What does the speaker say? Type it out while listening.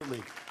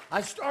absolutely.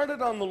 I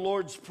started on the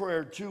Lord's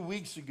Prayer 2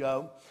 weeks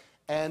ago,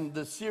 and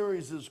the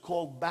series is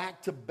called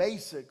Back to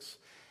Basics.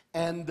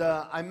 And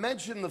I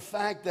mentioned the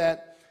fact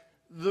that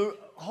the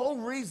whole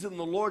reason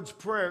the Lord's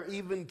Prayer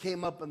even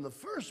came up in the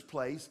first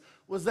place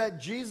was that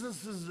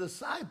Jesus'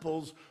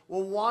 disciples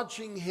were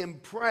watching him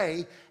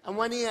pray, and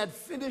when he had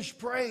finished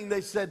praying,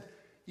 they said,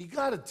 "You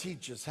got to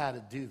teach us how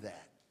to do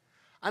that."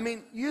 I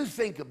mean, you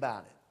think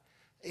about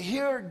it.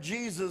 Here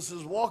Jesus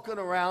is walking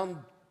around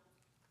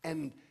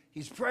and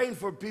he's praying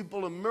for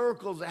people, and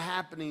miracles are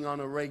happening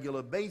on a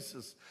regular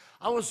basis.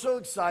 I was so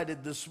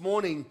excited this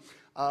morning.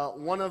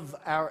 One of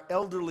our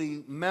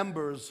elderly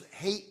members,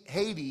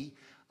 Haiti,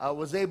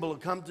 was able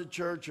to come to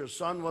church. Her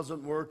son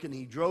wasn't working.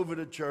 He drove her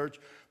to church.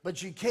 But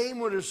she came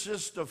with her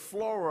sister,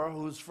 Flora,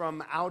 who's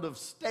from out of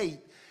state.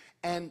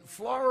 And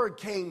Flora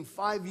came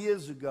 5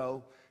 years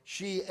ago.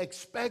 She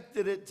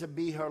expected it to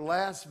be her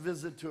last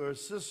visit to her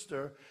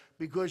sister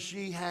because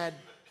she had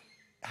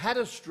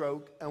a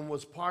stroke and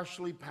was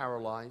partially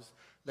paralyzed.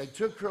 They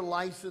took her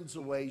license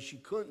away. She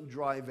couldn't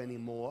drive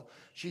anymore.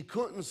 She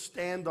couldn't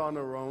stand on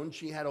her own.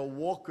 She had a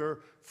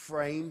walker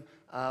frame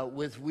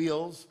with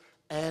wheels,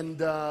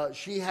 and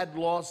she had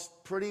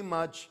lost pretty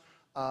much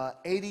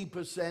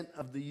 80%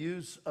 of the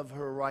use of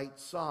her right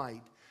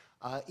side.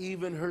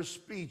 Even her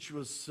speech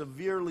was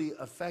severely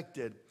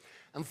affected.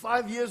 And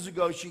 5 years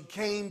ago, she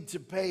came to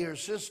pay her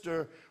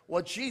sister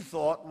what she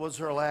thought was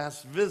her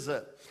last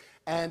visit.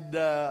 And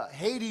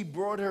Haiti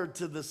brought her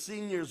to the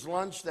seniors'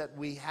 lunch that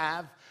we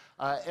have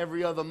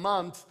every other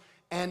month.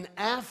 And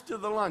after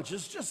the lunch,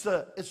 it's just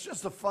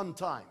a fun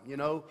time, you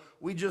know.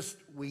 We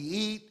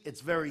eat.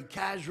 It's very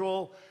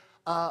casual.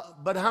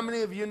 But how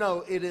many of you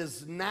know it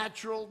is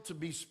natural to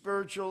be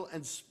spiritual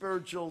and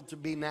spiritual to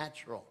be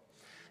natural?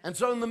 And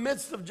so in the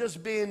midst of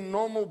just being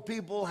normal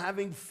people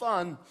having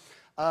fun,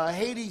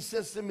 Haiti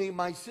says to me,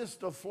 "My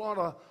sister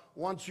Flora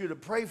wants you to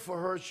pray for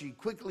her." She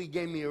quickly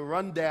gave me a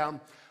rundown.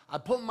 I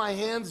put my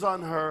hands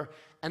on her,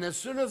 and as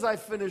soon as I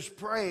finished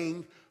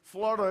praying,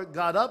 Flora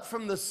got up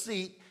from the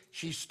seat.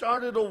 She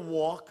started to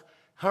walk.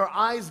 Her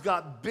eyes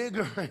got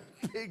bigger and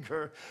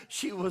bigger.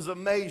 She was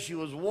amazed. She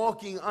was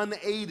walking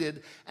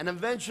unaided, and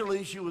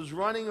eventually she was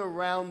running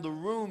around the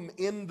room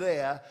in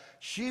there.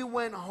 She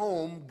went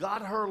home,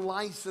 got her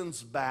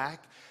license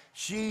back.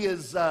 She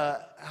is,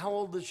 how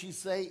old did she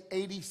say?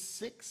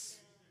 86?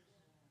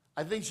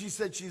 I think she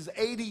said she's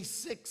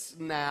 86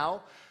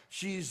 now.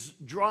 She's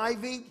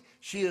driving.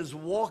 She is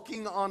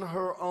walking on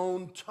her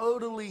own,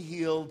 totally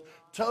healed,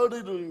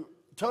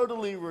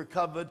 totally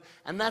recovered.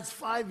 And that's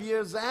 5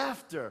 years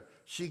after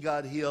she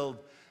got healed.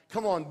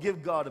 Come on,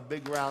 give God a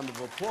big round of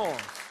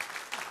applause.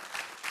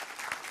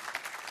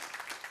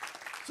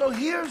 So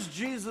here's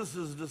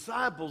Jesus'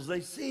 disciples.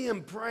 They see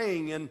him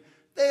praying, and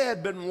they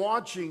had been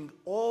watching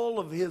all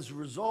of his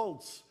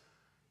results.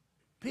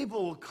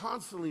 People were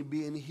constantly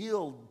being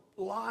healed,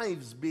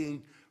 lives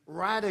being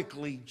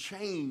radically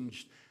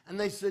changed. And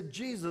they said,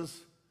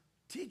 "Jesus,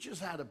 teach us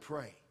how to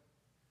pray."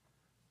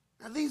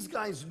 Now, these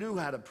guys knew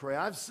how to pray.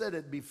 I've said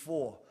it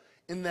before.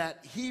 In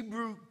that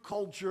Hebrew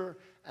culture,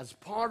 as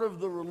part of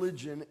the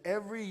religion,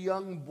 every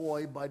young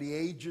boy by the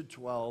age of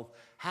 12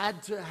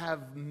 had to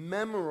have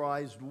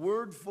memorized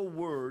word for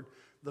word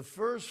the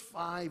first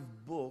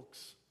 5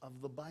 books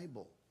of the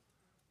Bible.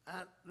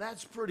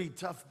 That's pretty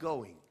tough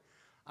going.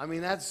 I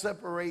mean, that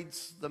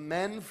separates the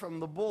men from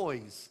the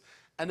boys.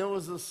 And it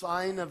was a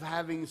sign of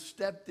having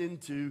stepped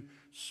into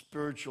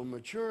spiritual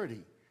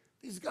maturity.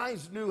 These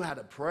guys knew how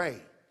to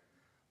pray,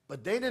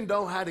 but they didn't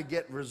know how to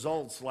get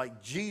results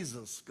like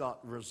Jesus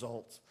got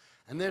results.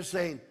 And they're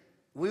saying,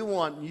 "We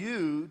want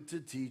you to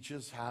teach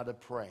us how to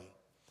pray."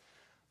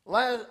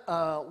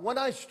 When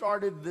I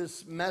started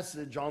this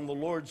message on the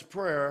Lord's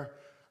Prayer,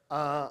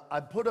 I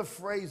put a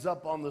phrase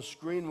up on the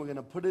screen. We're going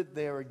to put it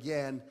there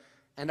again.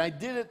 And I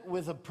did it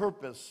with a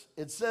purpose.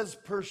 It says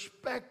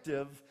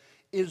perspective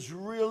is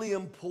really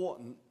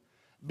important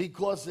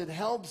because it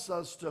helps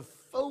us to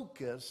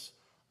focus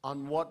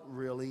on what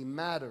really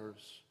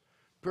matters.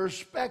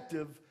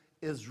 Perspective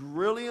is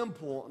really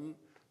important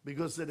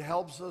because it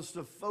helps us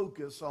to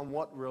focus on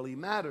what really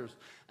matters.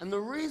 And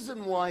the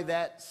reason why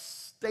that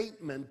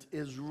statement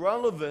is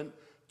relevant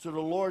to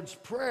the Lord's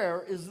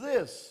Prayer is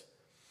this.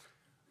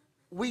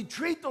 We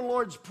treat the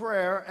Lord's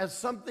Prayer as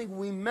something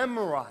we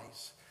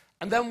memorize,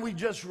 and then we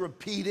just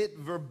repeat it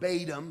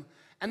verbatim,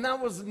 and that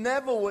was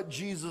never what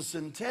Jesus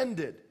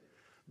intended.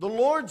 The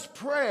Lord's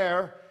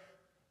Prayer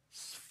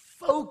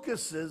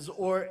focuses,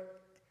 or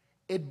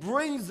it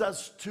brings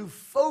us to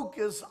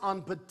focus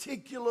on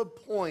particular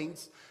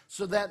points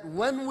so that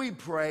when we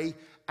pray,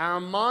 our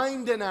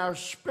mind and our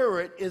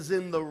spirit is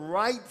in the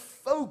right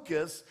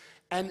focus,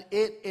 and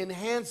it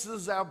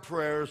enhances our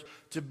prayers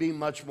to be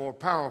much more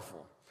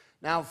powerful.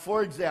 Now,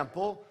 for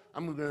example,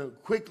 I'm going to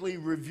quickly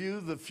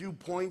review the few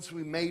points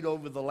we made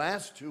over the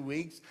last 2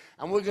 weeks,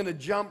 and we're going to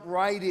jump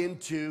right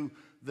into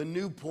the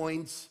new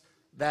points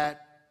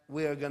that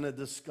we're going to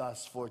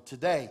discuss for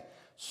today.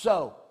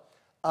 So,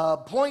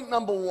 point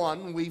number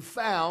 1, we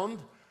found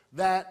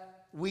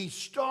that we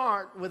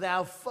start with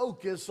our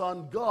focus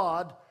on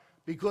God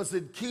because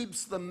it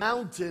keeps the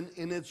mountain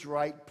in its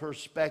right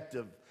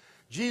perspective.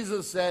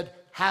 Jesus said,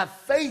 have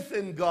faith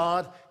in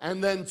God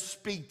and then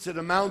speak to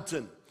the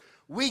mountain.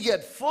 We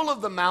get full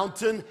of the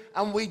mountain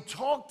and we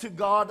talk to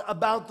God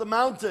about the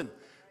mountain.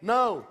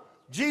 No,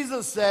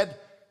 Jesus said,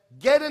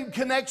 get in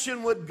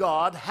connection with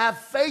God, have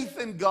faith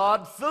in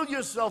God, fill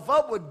yourself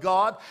up with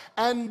God,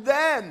 and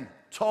then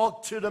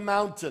talk to the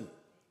mountain.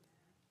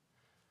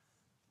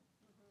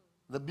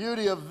 The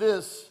beauty of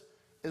this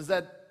is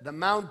that the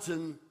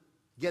mountain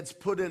gets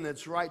put in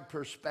its right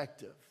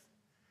perspective.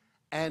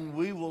 And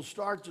we will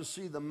start to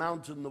see the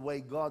mountain the way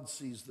God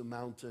sees the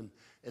mountain.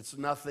 It's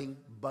nothing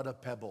but a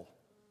pebble.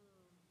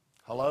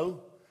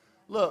 Hello?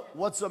 Look,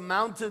 what's a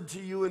mountain to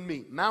you and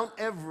me? Mount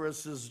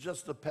Everest is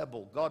just a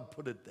pebble. God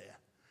put it there.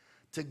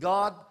 To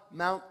God,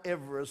 Mount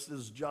Everest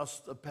is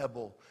just a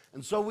pebble.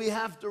 And so we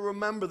have to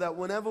remember that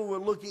whenever we're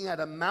looking at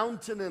a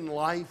mountain in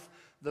life,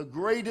 the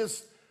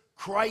greatest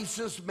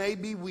crisis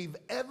maybe we've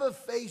ever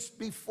faced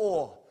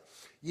before,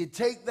 you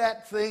take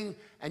that thing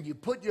and you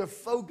put your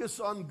focus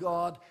on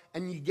God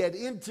and you get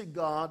into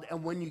God.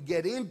 And when you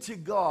get into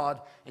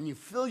God and you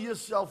fill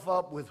yourself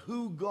up with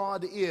who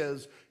God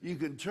is, you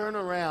can turn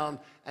around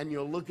and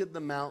you'll look at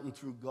the mountain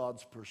through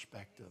God's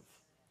perspective.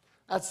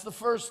 That's the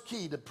first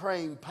key to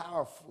praying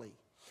powerfully.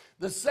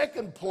 The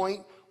second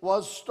point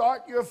was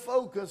start your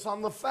focus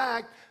on the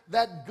fact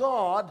that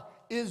God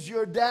is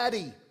your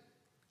daddy.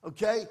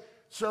 Okay?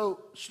 So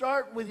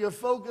start with your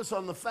focus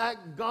on the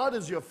fact God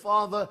is your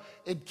father.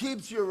 It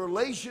keeps your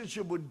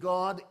relationship with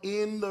God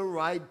in the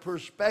right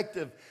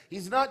perspective.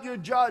 He's not your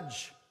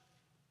judge.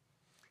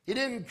 He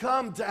didn't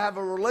come to have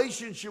a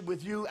relationship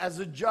with you as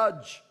a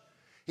judge.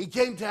 He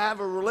came to have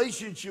a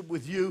relationship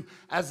with you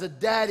as a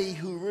daddy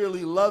who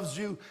really loves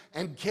you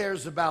and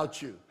cares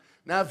about you.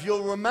 Now, if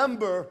you'll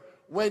remember,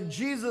 when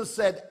Jesus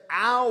said,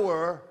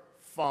 our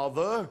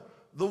Father,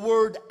 the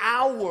word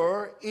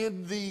our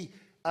in the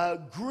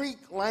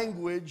Greek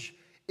language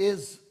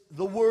is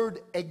the word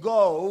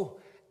ego,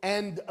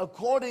 and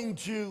according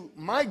to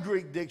my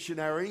Greek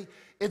dictionary,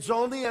 it's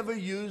only ever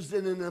used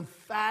in an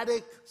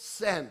emphatic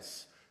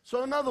sense.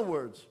 So in other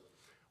words,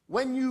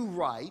 when you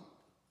write,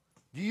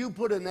 do you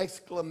put an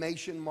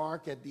exclamation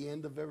mark at the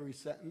end of every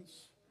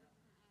sentence?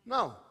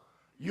 No.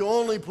 You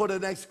only put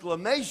an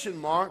exclamation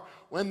mark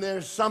when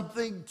there's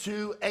something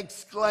to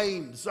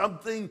exclaim,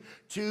 something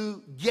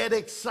to get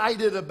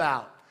excited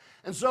about.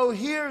 And so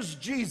here's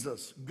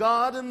Jesus,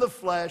 God in the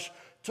flesh,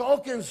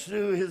 talking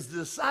to his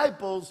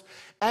disciples,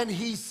 and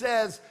he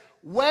says,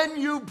 when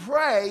you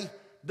pray,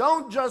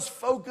 don't just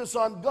focus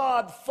on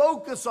God,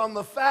 focus on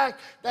the fact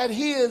that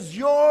he is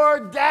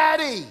your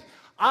daddy.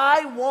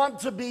 I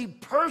want to be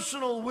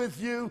personal with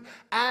you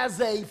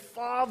as a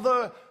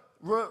father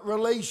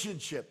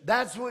relationship.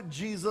 That's what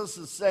Jesus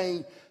is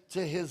saying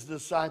to his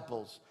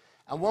disciples.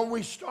 And when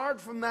we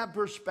start from that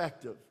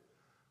perspective,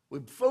 we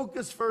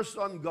focus first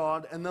on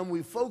God, and then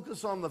we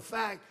focus on the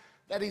fact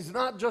that he's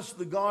not just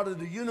the God of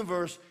the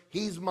universe,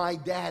 he's my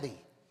daddy.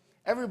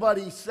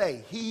 Everybody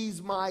say,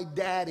 he's my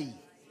daddy.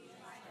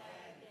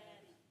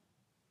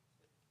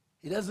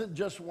 He doesn't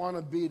just want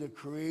to be the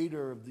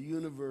creator of the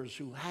universe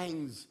who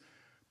hangs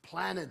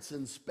planets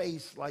in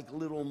space like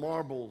little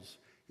marbles.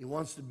 He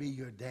wants to be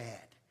your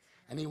dad.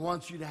 And he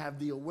wants you to have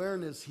the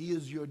awareness he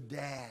is your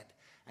dad,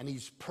 and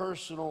he's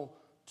personal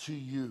to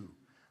you.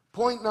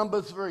 Point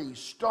number 3,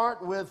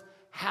 start with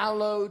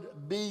hallowed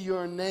be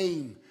your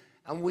name.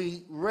 And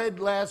we read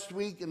last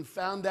week and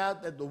found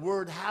out that the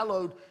word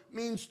hallowed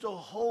means to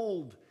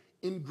hold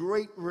in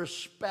great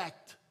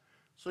respect.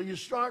 So you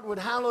start with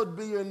hallowed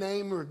be your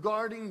name,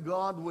 regarding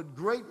God with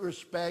great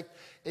respect.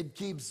 It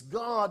keeps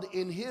God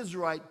in his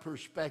right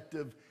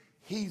perspective.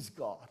 He's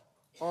God.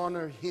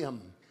 Honor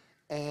him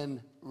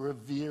and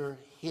revere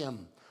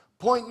him.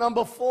 Point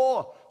number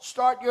 4,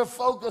 start your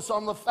focus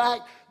on the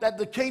fact that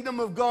the kingdom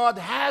of God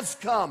has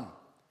come.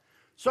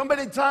 So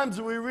many times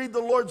we read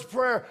the Lord's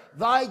Prayer,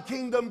 thy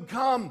kingdom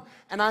come,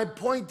 and I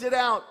pointed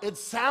out, it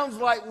sounds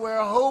like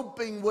we're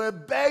hoping, we're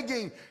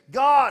begging,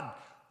 God,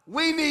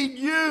 we need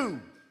you.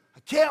 I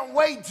can't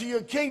wait till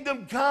your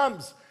kingdom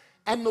comes.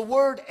 And the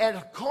word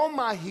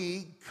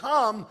erchomahi,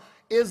 come,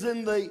 is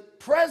in the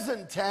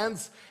present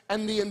tense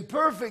and the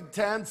imperfect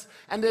tense,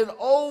 and it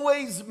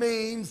always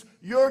means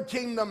your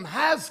kingdom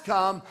has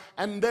come,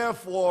 and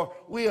therefore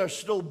we are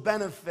still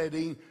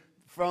benefiting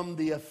from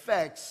the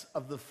effects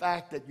of the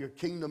fact that your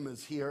kingdom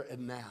is here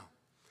and now.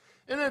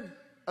 Isn't it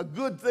a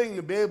good thing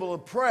to be able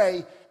to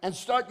pray and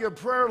start your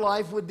prayer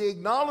life with the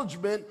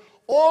acknowledgement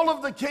all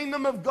of the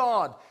kingdom of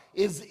God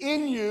is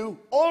in you,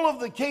 all of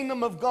the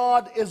kingdom of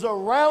God is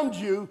around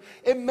you.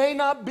 It may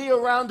not be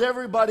around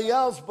everybody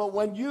else, but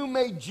when you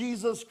made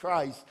Jesus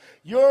Christ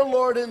your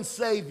Lord and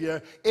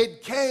Savior,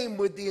 it came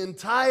with the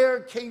entire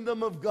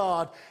kingdom of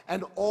God,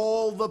 and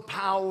all the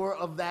power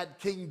of that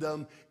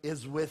kingdom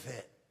is with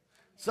it.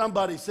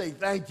 Somebody say,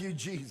 thank you,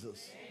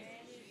 Jesus.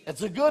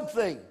 It's a good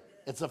thing.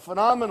 It's a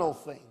phenomenal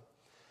thing.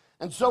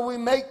 And so we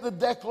make the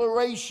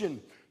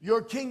declaration,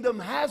 your kingdom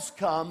has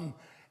come,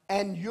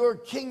 and your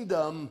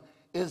kingdom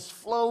is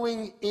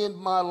flowing in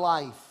my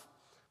life.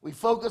 We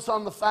focus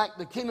on the fact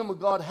the kingdom of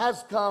God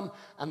has come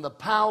and the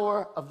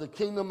power of the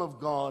kingdom of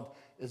God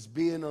is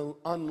being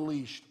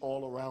unleashed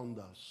all around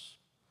us.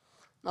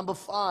 Number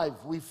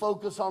 5, we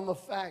focus on the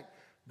fact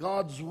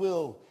God's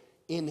will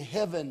in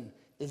heaven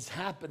is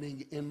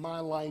happening in my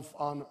life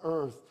on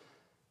earth.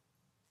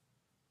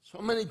 So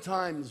many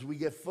times we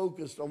get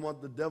focused on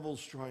what the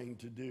devil's trying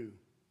to do.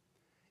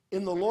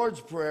 In the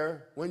Lord's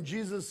Prayer, when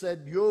Jesus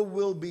said, "Your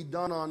will be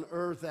done on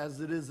earth as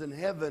it is in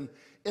heaven,"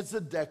 it's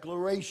a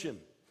declaration.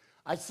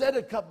 I said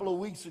a couple of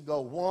weeks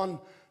ago, one,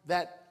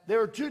 that there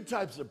are 2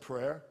 types of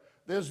prayer.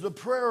 There's the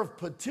prayer of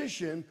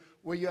petition,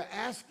 where you're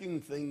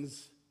asking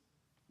things,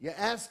 you're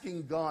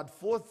asking God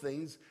for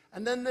things,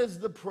 and then there's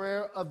the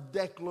prayer of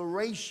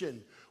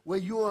declaration, where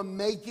you are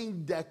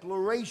making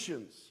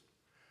declarations.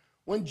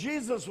 When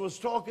Jesus was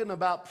talking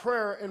about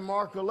prayer in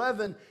Mark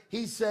 11,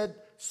 he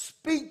said,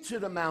 "Speak to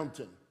the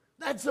mountain."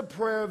 That's a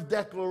prayer of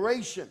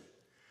declaration.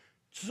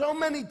 So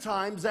many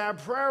times our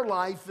prayer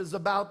life is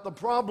about the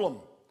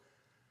problem.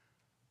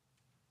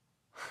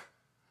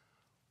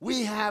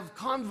 We have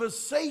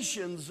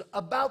conversations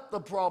about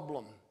the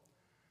problem.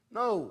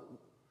 No,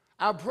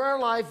 our prayer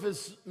life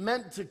is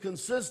meant to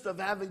consist of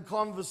having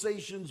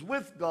conversations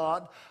with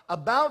God,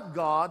 about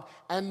God,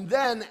 and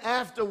then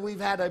after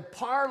we've had a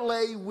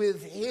parlay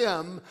with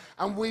Him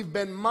and we've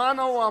been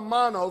mano a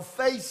mano,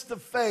 face to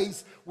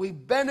face,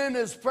 we've been in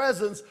His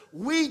presence,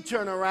 we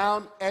turn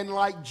around and,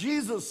 like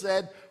Jesus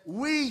said,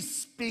 we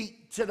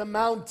speak to the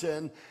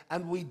mountain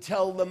and we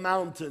tell the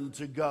mountain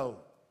to go.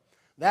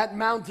 That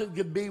mountain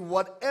could be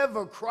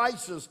whatever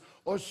crisis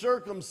or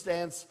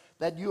circumstance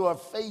that you are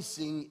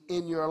facing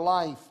in your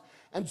life.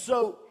 And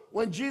so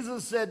when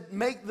Jesus said,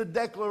 make the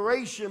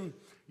declaration,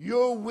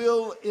 your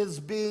will is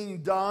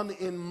being done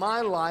in my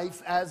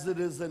life as it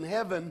is in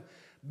heaven,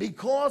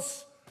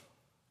 because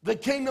the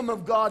kingdom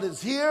of God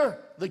is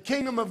here, the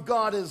kingdom of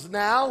God is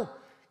now.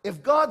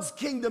 If God's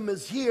kingdom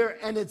is here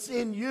and it's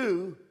in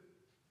you,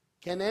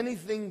 can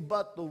anything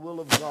but the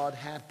will of God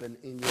happen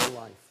in your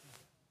life?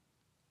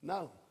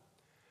 No.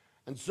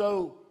 And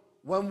so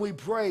when we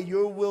pray,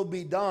 your will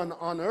be done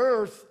on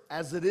earth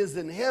as it is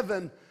in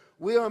heaven,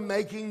 we are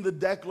making the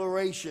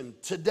declaration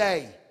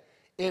today,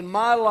 in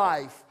my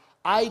life,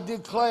 I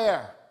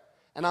declare,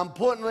 and I'm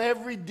putting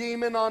every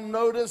demon on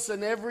notice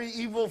and every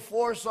evil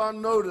force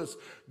on notice,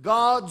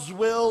 God's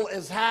will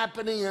is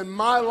happening in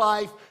my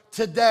life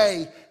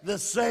today the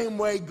same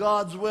way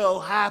God's will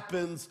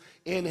happens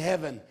in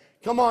heaven.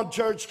 Come on,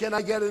 church, can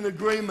I get an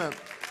agreement?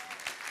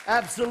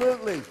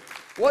 Absolutely.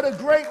 What a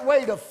great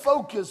way to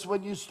focus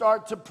when you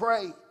start to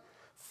pray.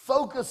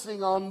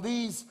 Focusing on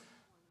these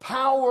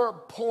power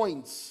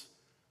points,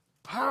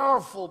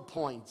 powerful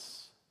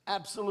points,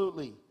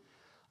 absolutely.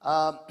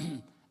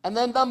 And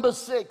then number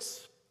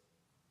 6,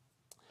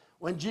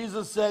 when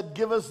Jesus said,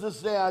 give us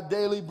this day our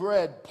daily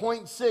bread.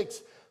 Point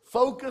 6,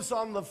 focus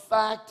on the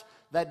fact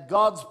that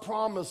God's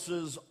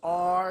promises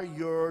are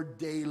your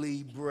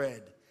daily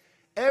bread.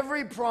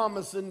 Every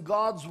promise in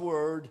God's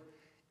word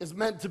is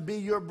meant to be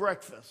your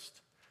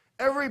breakfast.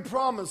 Every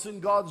promise in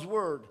God's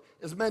word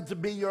is meant to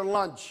be your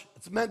lunch.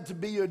 It's meant to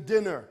be your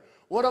dinner.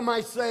 What am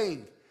I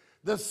saying?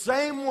 The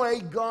same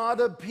way God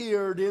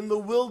appeared in the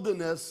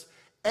wilderness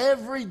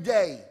every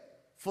day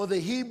for the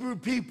Hebrew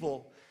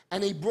people,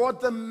 and He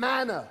brought them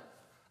manna,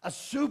 a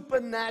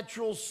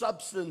supernatural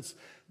substance.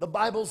 The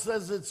Bible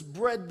says it's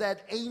bread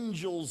that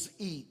angels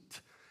eat.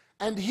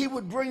 And He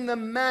would bring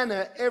them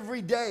manna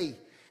every day.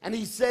 And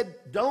He said,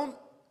 don't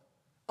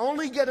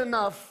only get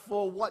enough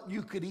for what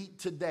you could eat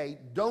today.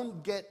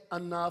 Don't get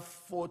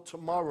enough for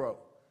tomorrow.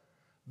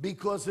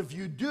 Because if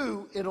you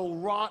do, it'll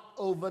rot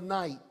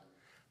overnight.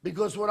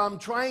 Because what I'm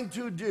trying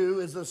to do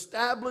is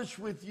establish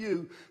with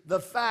you the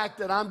fact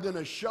that I'm going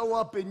to show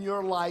up in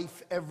your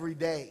life every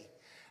day.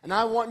 And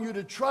I want you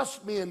to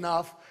trust me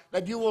enough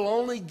that you will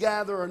only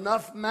gather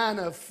enough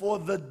manna for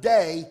the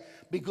day,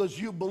 because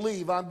you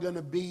believe I'm going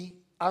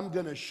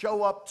to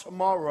show up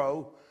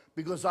tomorrow,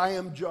 because I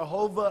am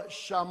Jehovah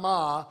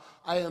Shammah.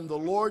 I am the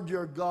Lord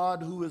your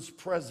God who is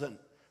present.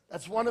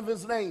 That's one of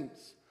His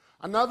names.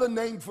 Another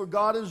name for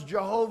God is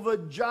Jehovah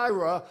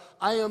Jireh.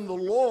 I am the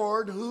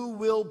Lord who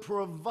will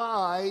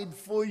provide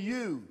for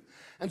you.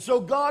 And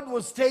so God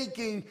was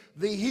taking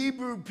the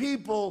Hebrew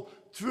people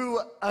through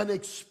an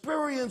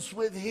experience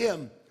with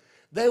Him.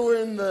 They were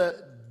in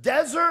the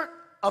desert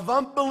of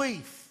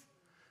unbelief.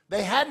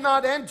 They had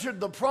not entered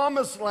the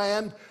promised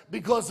land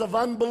because of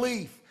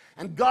unbelief.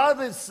 And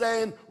God is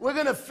saying, we're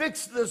going to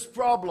fix this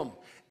problem.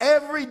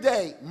 Every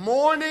day,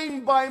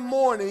 morning by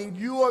morning,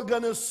 you are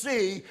going to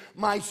see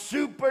my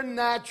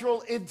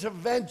supernatural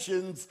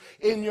interventions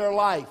in your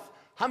life.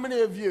 How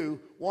many of you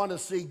want to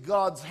see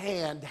God's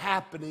hand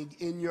happening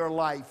in your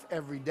life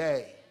every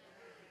day?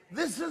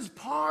 This is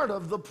part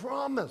of the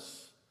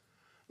promise.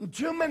 And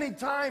too many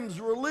times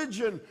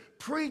religion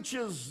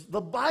preaches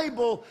the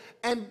Bible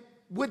and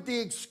with the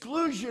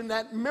exclusion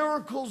that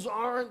miracles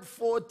aren't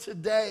for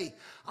today.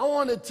 I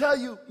want to tell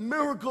you,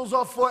 miracles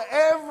are for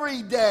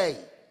every day.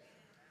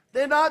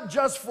 They're not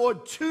just for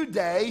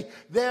today,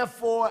 they're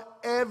for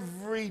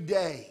every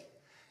day.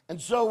 And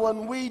so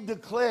when we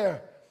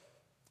declare,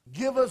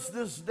 give us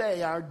this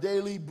day our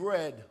daily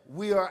bread,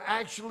 we are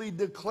actually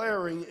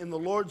declaring in the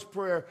Lord's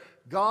Prayer,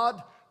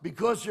 God,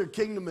 because your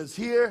kingdom is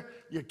here,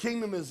 your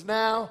kingdom is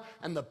now,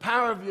 and the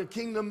power of your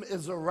kingdom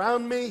is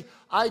around me,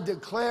 I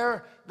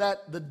declare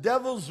that the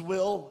devil's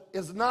will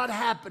is not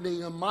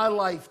happening in my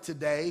life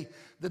today.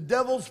 The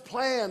devil's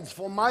plans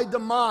for my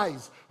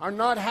demise are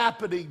not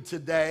happening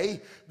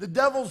today. The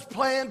devil's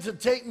plan to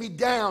take me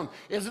down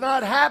is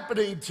not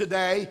happening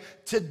today.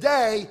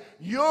 Today,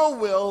 your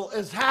will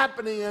is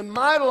happening in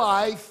my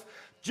life,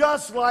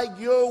 just like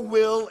your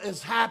will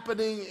is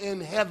happening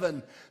in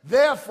heaven.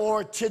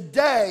 Therefore,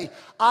 today,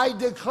 I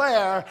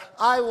declare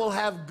I will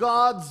have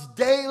God's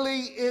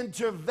daily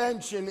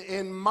intervention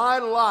in my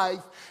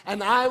life,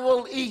 and I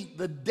will eat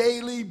the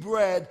daily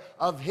bread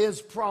of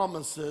his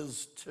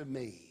promises to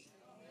me.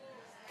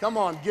 Come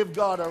on, give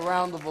God a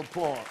round of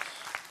applause.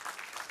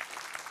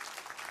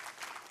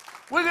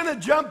 We're going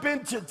to jump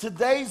into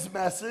today's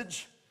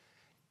message.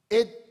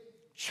 It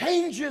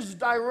changes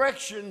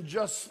direction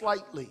just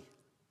slightly.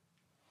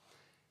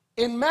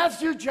 In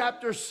Matthew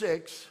chapter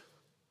 6,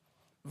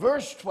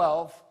 verse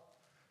 12,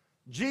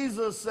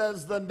 Jesus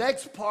says the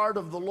next part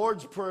of the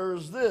Lord's Prayer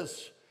is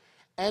this,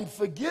 and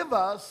forgive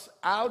us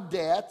our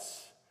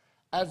debts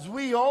as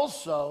we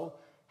also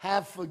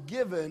have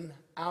forgiven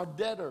our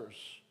debtors.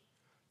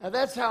 Now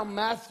that's how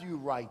Matthew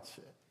writes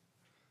it.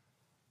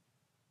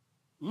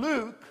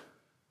 Luke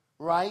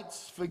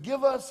writes,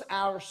 forgive us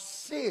our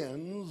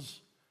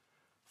sins,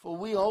 for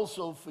we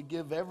also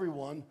forgive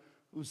everyone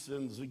who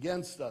sins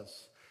against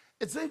us.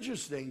 It's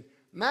interesting,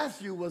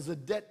 Matthew was a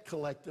debt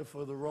collector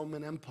for the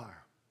Roman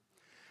Empire.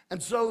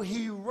 And so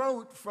he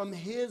wrote from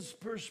his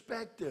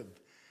perspective.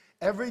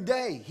 Every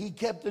day he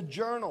kept a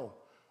journal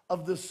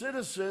of the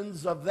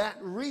citizens of that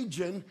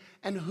region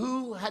and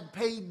who had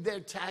paid their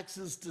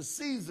taxes to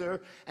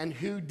Caesar and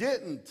who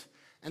didn't.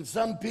 And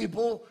some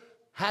people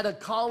had a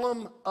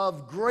column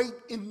of great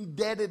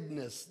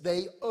indebtedness.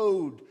 They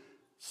owed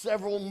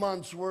several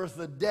months' worth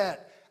of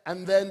debt.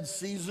 And then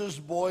Caesar's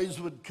boys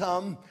would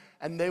come,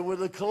 and they were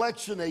the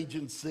collection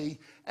agency,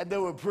 and they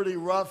were pretty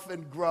rough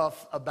and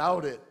gruff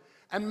about it.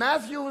 And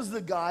Matthew was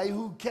the guy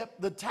who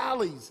kept the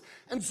tallies.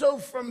 And so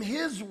from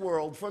his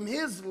world, from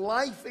his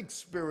life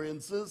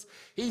experiences,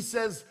 he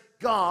says,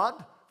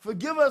 God,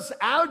 forgive us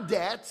our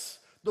debts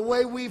the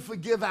way we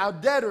forgive our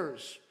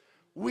debtors.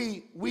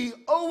 We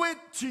owe it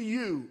to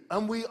you,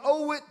 and we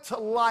owe it to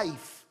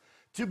life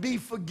to be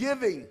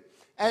forgiving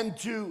and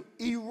to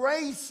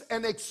erase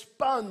and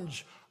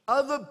expunge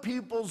other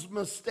people's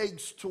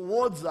mistakes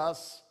towards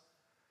us.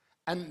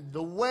 And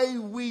the way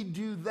we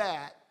do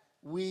that,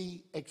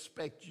 we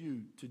expect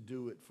you to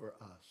do it for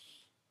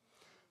us.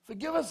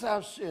 Forgive us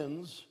our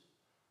sins,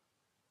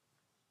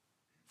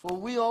 for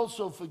we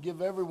also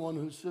forgive everyone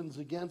who sins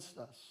against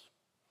us.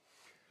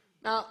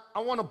 Now, I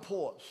want to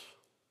pause.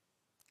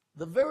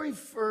 The very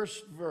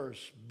first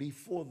verse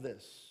before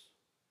this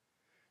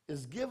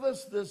is, give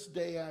us this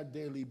day our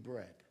daily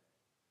bread.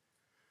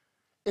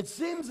 It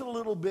seems a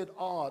little bit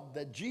odd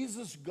that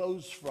Jesus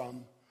goes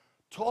from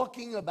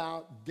talking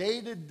about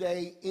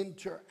day-to-day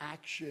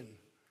interaction,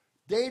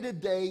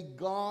 day-to-day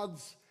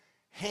God's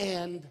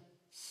hand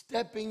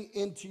stepping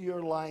into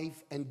your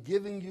life and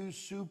giving you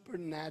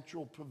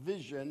supernatural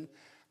provision.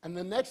 And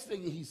the next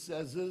thing he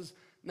says is,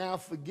 now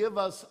forgive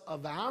us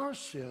of our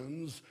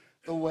sins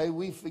the way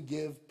we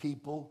forgive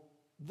people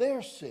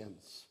their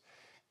sins.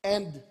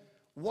 And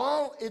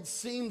while it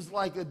seems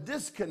like a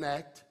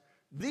disconnect,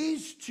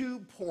 these 2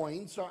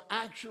 points are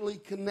actually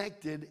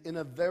connected in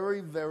a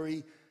very,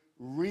 very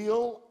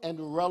real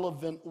and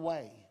relevant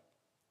way.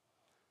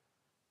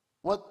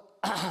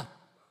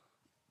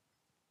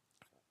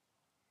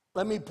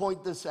 Let me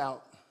point this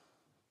out.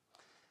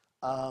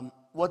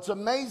 What's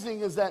amazing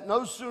is that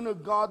no sooner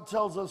God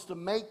tells us to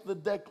make the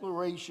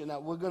declaration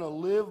that we're going to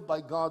live by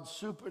God's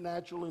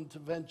supernatural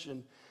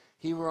intervention,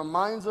 he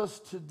reminds us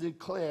to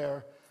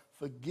declare,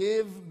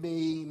 forgive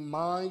me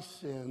my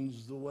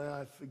sins the way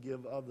I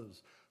forgive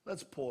others.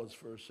 Let's pause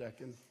for a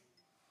second.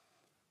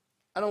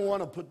 I don't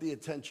want to put the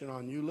attention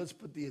on you. Let's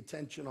put the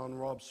attention on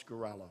Rob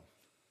Scarallo.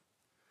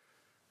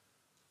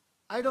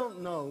 I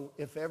don't know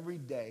if every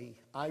day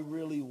I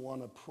really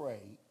want to pray,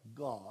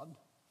 God,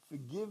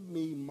 forgive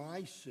me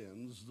my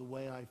sins the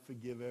way I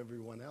forgive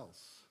everyone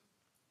else.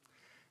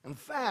 In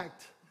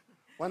fact,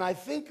 when I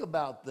think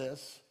about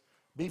this,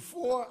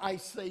 before I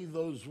say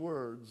those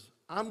words,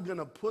 I'm going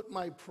to put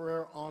my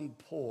prayer on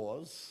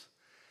pause,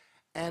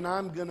 and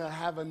I'm going to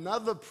have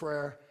another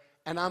prayer,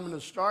 and I'm going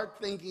to start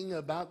thinking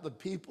about the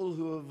people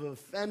who have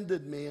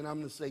offended me, and I'm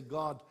going to say,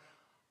 God,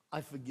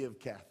 I forgive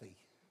Kathy.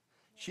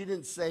 She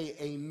didn't say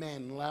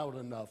amen loud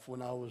enough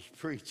when I was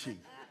preaching.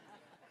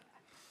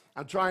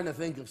 I'm trying to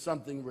think of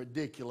something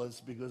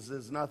ridiculous because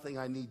there's nothing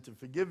I need to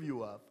forgive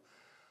you of.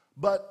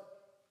 But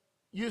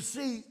you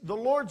see, the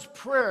Lord's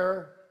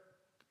Prayer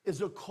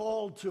is a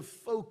call to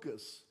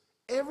focus.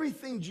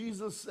 Everything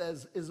Jesus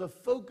says is a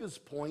focus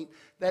point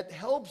that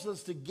helps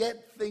us to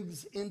get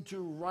things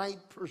into right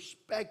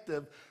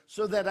perspective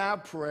so that our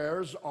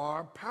prayers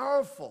are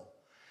powerful.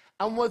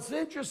 And what's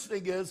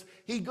interesting is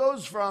he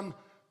goes from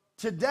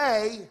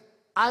today,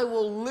 I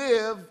will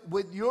live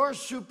with your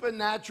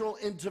supernatural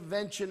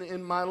intervention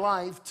in my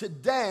life.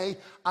 Today,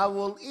 I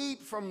will eat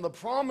from the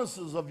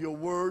promises of your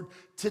word.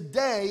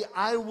 Today,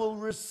 I will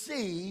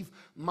receive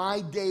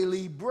my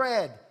daily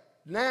bread.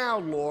 Now,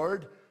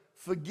 Lord,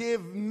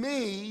 forgive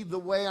me the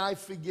way I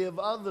forgive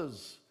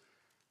others.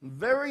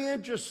 Very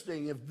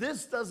interesting. If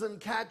this doesn't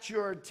catch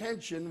your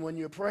attention when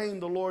you're praying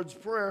the Lord's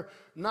Prayer,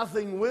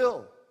 nothing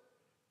will.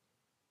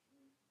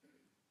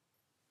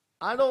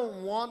 I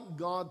don't want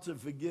God to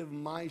forgive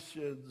my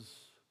sins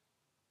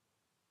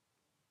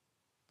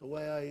the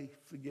way I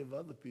forgive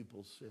other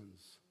people's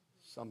sins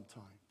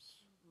sometimes.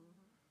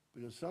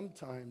 Because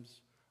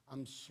sometimes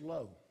I'm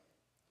slow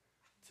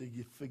to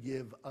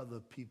forgive other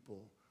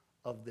people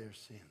of their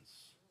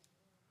sins.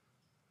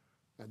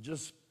 Now,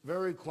 just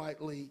very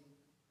quietly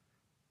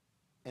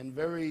and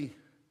very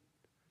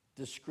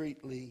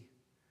discreetly,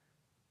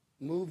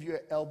 move your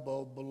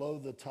elbow below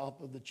the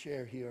top of the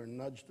chair here and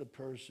nudge the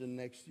person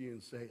next to you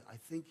and say, I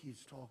think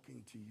he's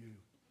talking to you.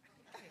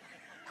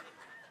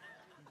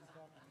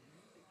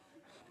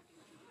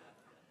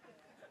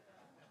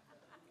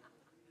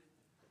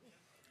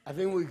 I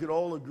think we could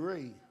all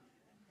agree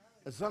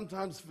that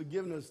sometimes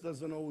forgiveness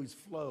doesn't always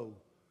flow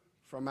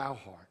from our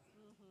heart.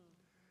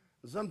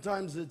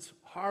 Sometimes it's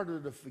harder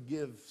to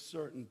forgive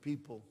certain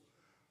people,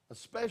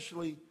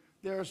 especially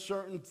there are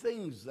certain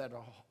things that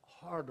are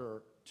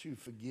harder to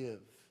forgive.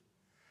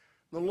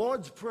 The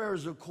Lord's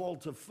prayers are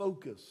called to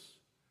focus.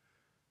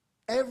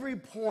 Every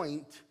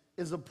point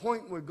is a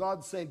point where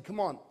God's saying, come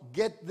on,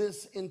 get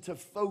this into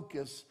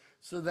focus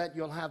so that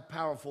you'll have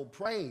powerful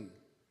praying.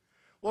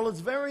 Well, it's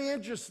very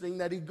interesting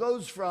that he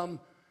goes from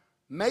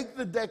make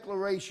the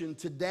declaration,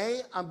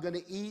 today I'm going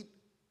to eat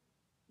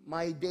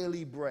my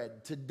daily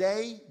bread.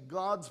 Today,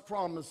 God's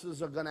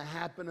promises are going to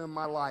happen in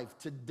my life.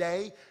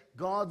 Today,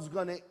 God's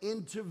going to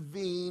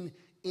intervene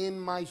in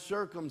my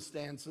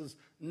circumstances.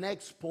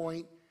 Next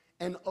point,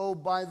 and oh,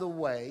 by the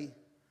way,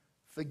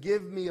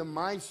 forgive me of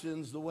my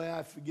sins the way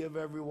I forgive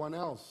everyone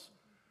else.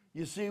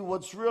 You see,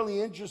 what's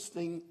really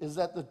interesting is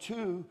that the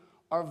two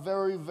are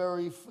very,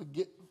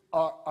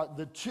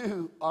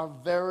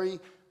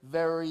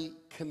 very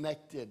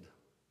connected.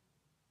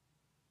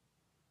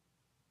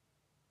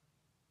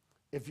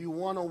 If you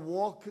want to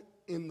walk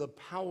in the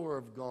power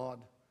of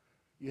God,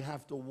 you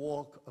have to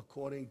walk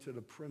according to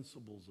the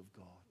principles of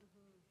God.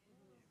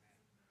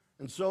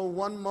 And so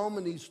one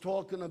moment he's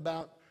talking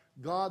about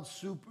God's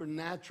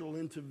supernatural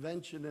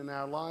intervention in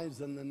our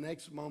lives, and the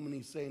next moment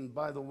he's saying,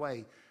 by the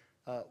way,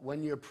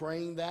 when you're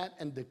praying that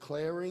and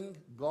declaring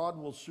God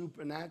will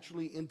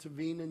supernaturally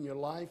intervene in your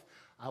life,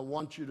 I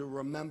want you to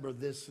remember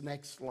this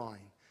next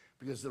line,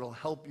 because it'll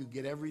help you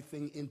get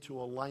everything into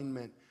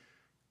alignment.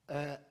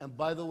 And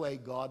by the way,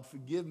 God,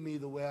 forgive me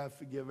the way I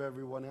forgive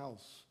everyone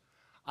else.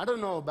 I don't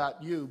know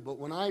about you, but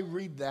when I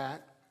read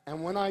that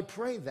and when I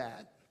pray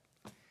that,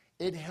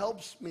 it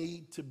helps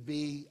me to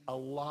be a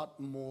lot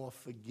more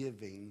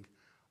forgiving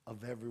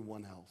of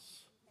everyone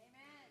else.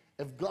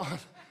 Amen. If God,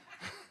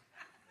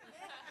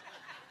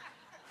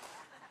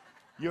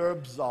 you're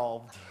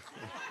absolved.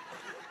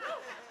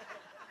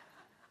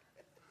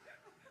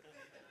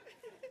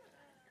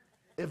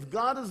 If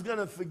God is going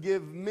to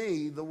forgive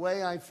me the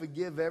way I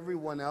forgive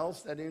everyone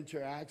else that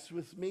interacts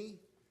with me,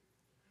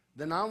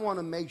 then I want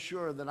to make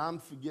sure that I'm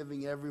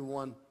forgiving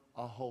everyone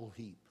a whole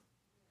heap.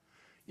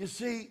 You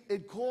see,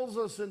 it calls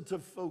us into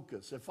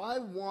focus. If I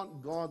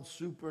want God's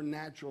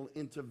supernatural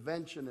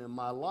intervention in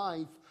my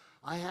life,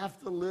 I have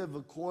to live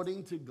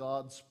according to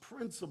God's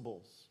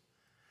principles.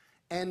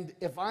 And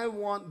if I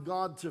want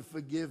God to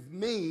forgive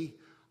me,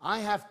 I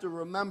have to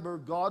remember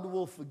God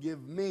will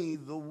forgive me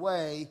the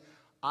way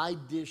I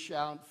dish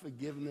out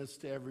forgiveness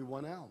to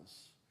everyone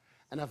else.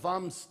 And if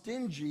I'm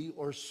stingy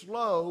or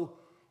slow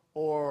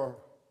or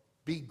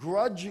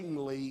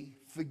begrudgingly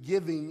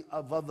forgiving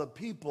of other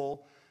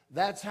people,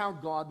 that's how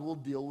God will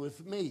deal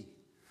with me.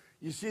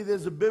 You see,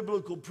 there's a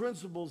biblical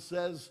principle that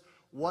says,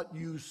 what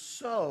you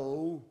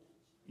sow,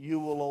 you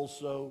will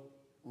also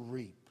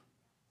reap.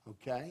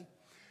 Okay?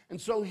 And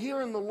so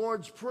here in the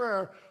Lord's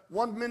Prayer,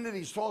 one minute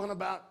he's talking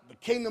about the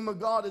kingdom of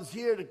God is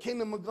here, the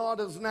kingdom of God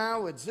is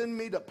now, it's in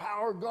me, the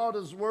power of God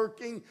is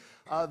working.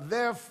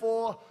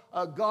 Therefore,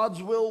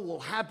 God's will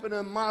happen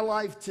in my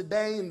life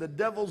today, and the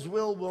devil's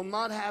will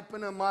not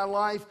happen in my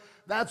life.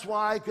 That's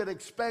why I could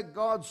expect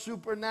God's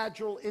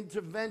supernatural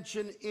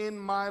intervention in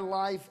my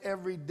life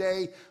every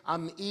day.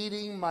 I'm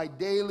eating my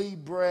daily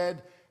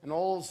bread, and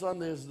all of a sudden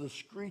there's the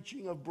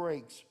screeching of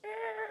brakes.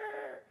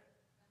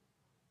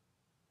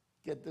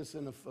 Get this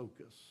into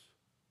focus.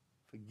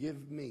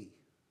 Forgive me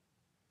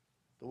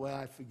the way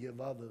I forgive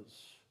others.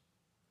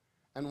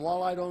 And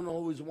while I don't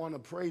always want to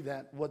pray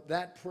that, what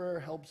that prayer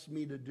helps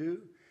me to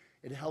do,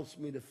 it helps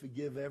me to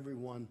forgive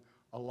everyone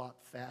a lot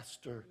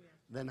faster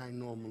than I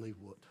normally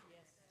would.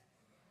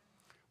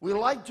 We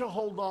like to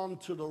hold on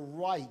to the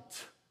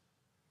right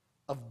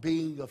of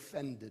being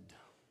offended.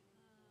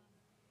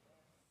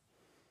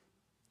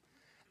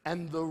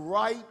 And the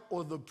right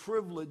or the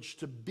privilege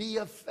to be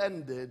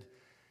offended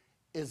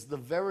is the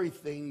very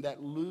thing that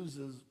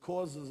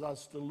causes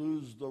us to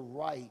lose the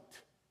right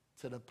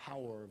to the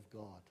power of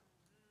God.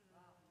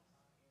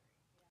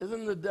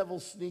 Isn't the devil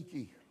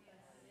sneaky?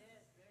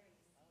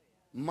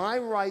 My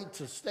right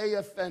to stay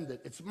offended.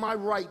 It's my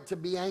right to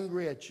be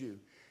angry at you.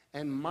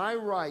 And my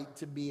right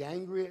to be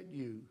angry at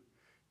you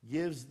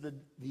gives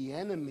the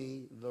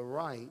enemy the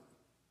right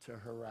to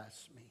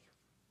harass me.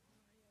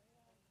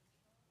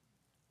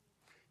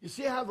 You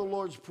see how the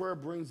Lord's Prayer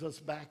brings us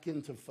back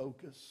into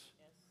focus?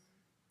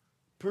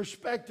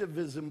 Perspective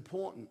is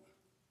important,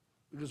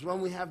 because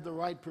when we have the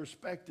right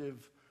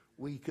perspective,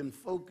 we can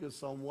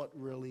focus on what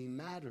really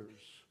matters.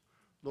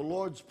 The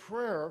Lord's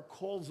Prayer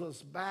calls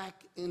us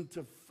back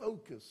into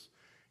focus.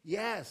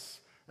 Yes,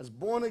 as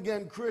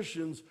born-again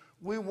Christians,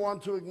 we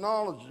want to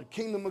acknowledge the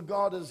kingdom of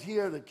God is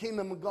here, the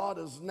kingdom of God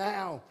is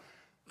now.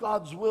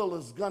 God's will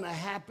is going to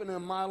happen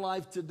in my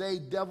life today.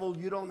 Devil,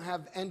 you don't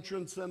have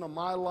entrance into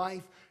my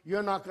life.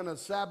 You're not going to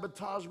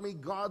sabotage me.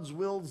 God's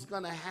will is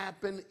going to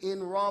happen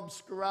in Rob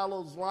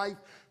Scarallo's life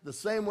the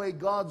same way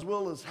God's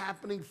will is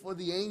happening for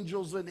the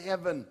angels in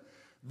heaven.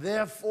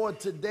 Therefore,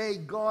 today,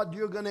 God,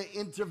 you're going to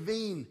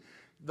intervene.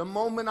 The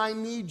moment I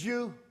need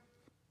you,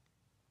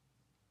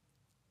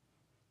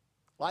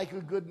 like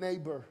a good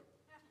neighbor,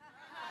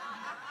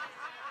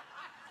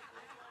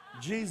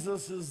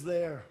 Jesus is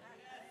there.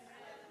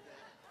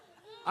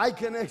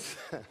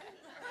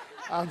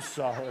 I'm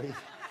sorry.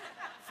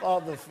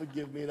 Father,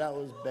 forgive me. That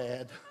was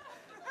bad.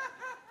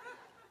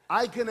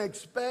 I can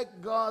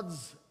expect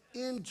God's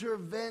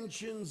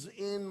interventions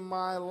in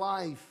my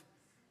life.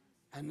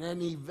 And then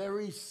he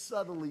very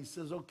subtly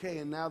says, okay,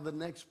 and now the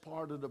next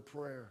part of the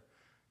prayer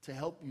to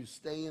help you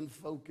stay in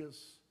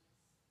focus.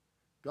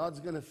 God's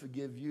going to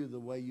forgive you the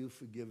way you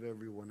forgive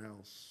everyone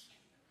else.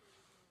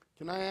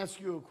 Can I ask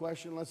you a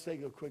question? Let's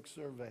take a quick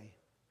survey.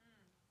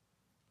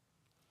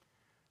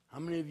 How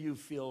many of you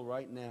feel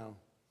right now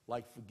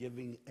like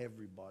forgiving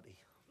everybody?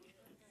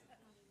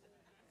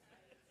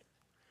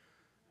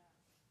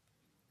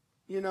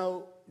 You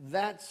know,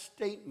 that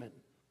statement,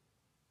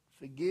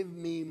 forgive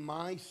me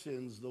my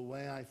sins the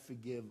way I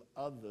forgive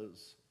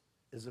others,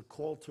 is a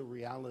call to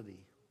reality.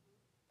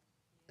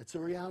 It's a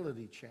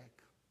reality check.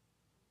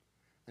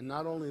 And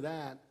not only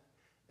that,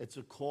 it's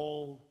a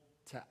call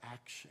to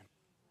action.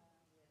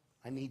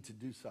 I need to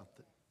do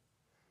something.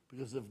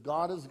 Because if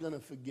God is going to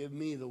forgive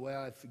me the way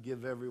I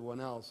forgive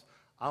everyone else,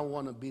 I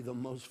want to be the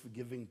most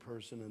forgiving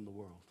person in the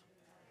world.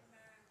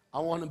 I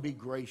want to be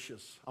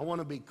gracious. I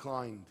want to be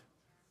kind.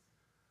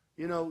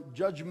 You know,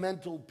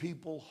 judgmental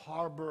people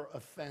harbor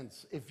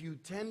offense. If you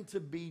tend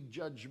to be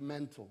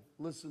judgmental,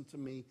 listen to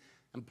me,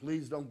 and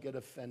please don't get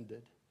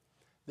offended.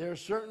 There are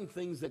certain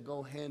things that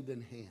go hand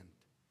in hand.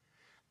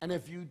 And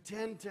if you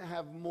tend to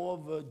have more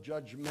of a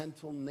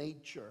judgmental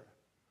nature,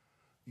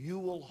 you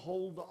will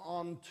hold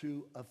on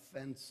to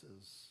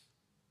offenses.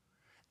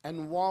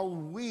 And while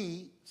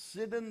we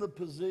sit in the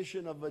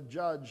position of a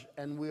judge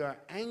and we are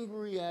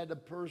angry at a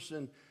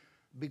person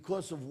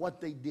because of what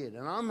they did,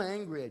 and I'm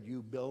angry at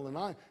you, Bill, and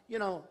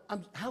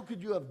how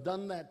could you have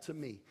done that to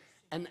me?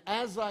 And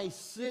as I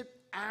sit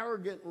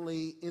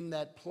arrogantly in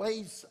that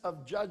place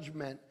of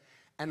judgment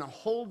and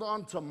hold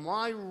on to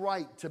my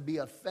right to be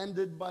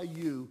offended by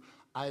you,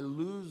 I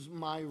lose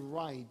my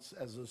rights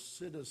as a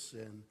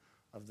citizen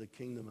of the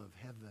kingdom of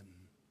heaven.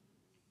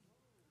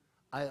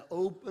 I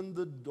open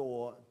the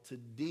door to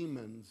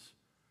demons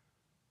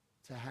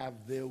to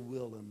have their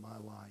will in my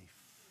life.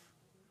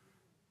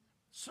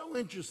 So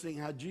interesting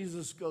how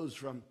Jesus goes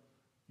from,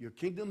 your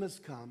kingdom has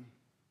come,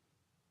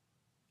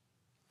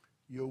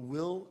 your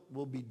will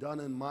be done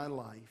in my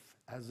life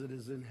as it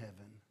is in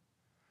heaven.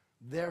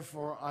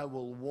 Therefore, I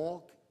will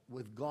walk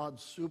with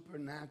God's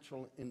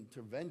supernatural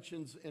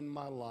interventions in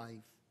my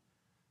life.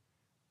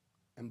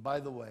 And by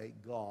the way,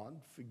 God,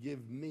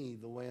 forgive me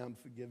the way I'm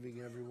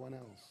forgiving everyone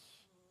else.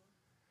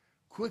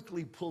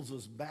 Quickly pulls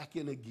us back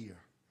in a gear.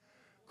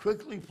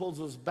 Quickly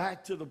pulls us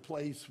back to the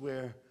place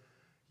where,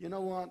 you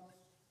know what?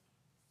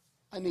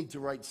 I need to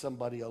write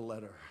somebody a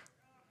letter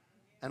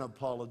and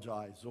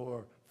apologize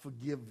or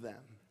forgive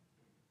them.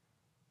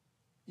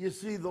 You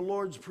see, the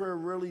Lord's Prayer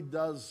really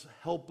does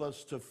help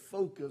us to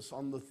focus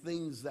on the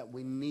things that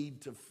we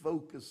need to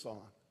focus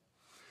on.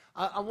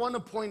 I want to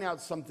point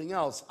out something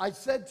else. I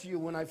said to you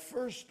when I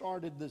first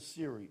started this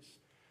series,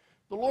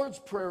 the Lord's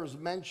Prayer is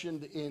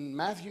mentioned in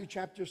Matthew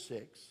chapter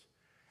 6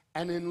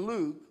 and in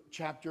Luke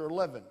chapter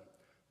 11.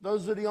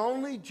 Those are the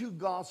only two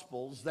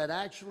Gospels that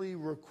actually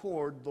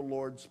record the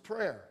Lord's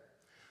Prayer.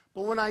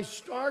 But when I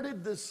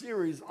started this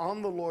series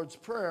on the Lord's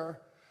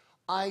Prayer,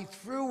 I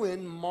threw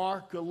in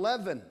Mark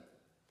 11.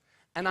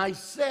 And I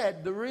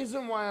said the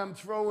reason why I'm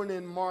throwing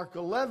in Mark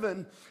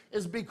 11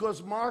 is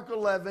because Mark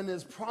 11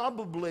 is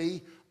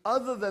probably,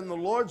 other than the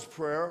Lord's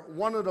Prayer,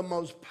 one of the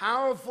most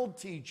powerful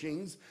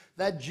teachings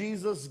that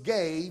Jesus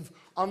gave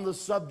on the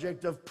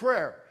subject of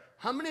prayer.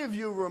 How many of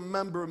you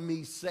remember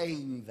me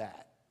saying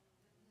that?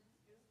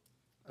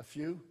 A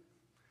few?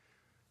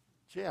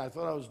 Gee, I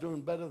thought I was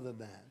doing better than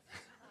that.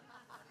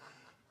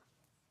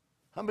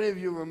 How many of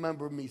you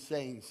remember me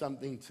saying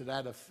something to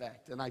that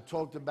effect? And I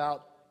talked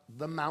about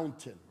the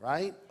mountain,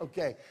 right?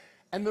 Okay.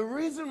 And the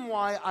reason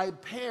why I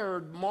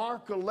paired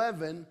Mark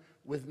 11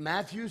 with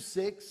Matthew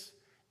 6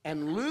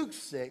 and Luke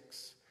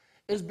 6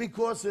 is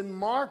because in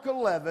Mark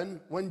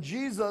 11, when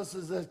Jesus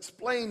is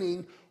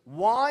explaining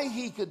why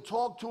he could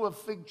talk to a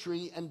fig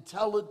tree and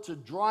tell it to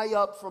dry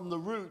up from the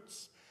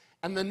roots,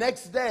 and the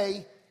next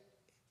day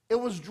it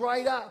was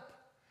dried up.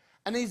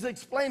 And he's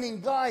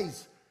explaining,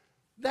 guys,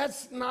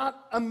 that's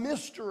not a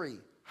mystery.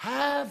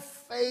 Have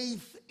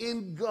faith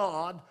in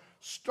God,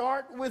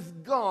 start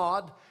with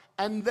God,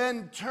 and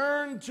then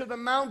turn to the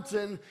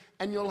mountain,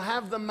 and you'll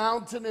have the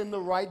mountain in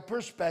the right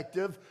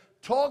perspective.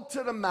 Talk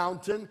to the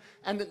mountain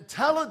and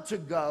tell it to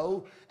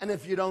go, and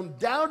if you don't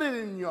doubt it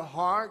in your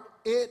heart,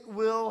 it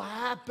will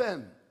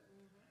happen.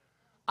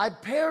 I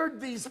paired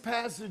these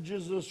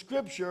passages of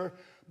Scripture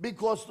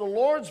because the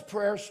Lord's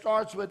Prayer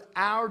starts with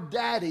our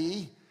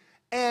Daddy,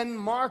 and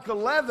Mark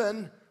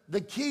 11,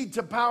 the key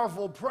to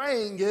powerful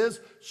praying is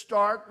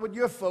start with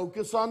your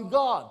focus on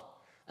God.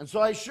 And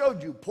so I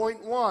showed you,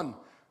 point 1,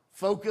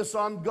 focus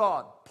on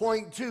God.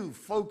 Point 2,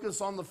 focus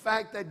on the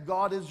fact that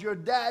God is your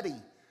daddy.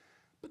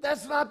 But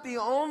that's not the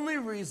only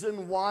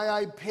reason why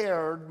I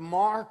paired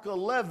Mark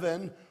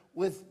 11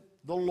 with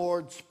the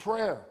Lord's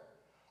Prayer.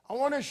 I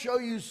want to show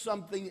you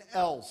something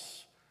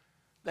else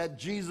that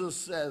Jesus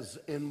says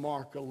in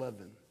Mark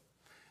 11.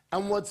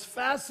 And what's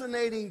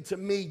fascinating to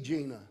me,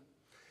 Gina,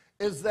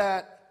 is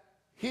that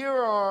here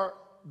are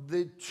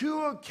the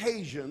 2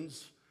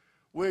 occasions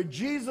where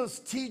Jesus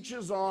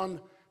teaches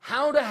on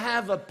how to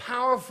have a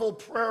powerful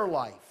prayer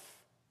life.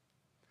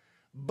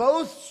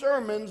 Both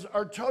sermons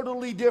are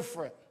totally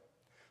different.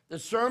 The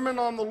sermon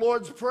on the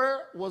Lord's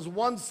Prayer was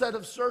one set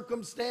of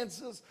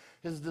circumstances.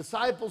 His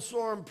disciples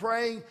saw him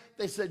praying.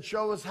 They said,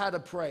 show us how to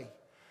pray.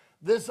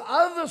 This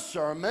other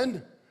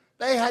sermon,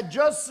 they had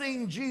just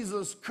seen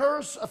Jesus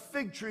curse a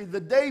fig tree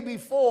the day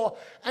before,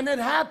 and it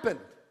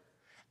happened.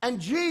 And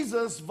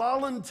Jesus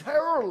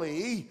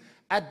voluntarily,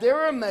 at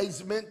their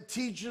amazement,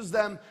 teaches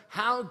them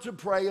how to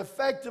pray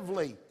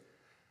effectively.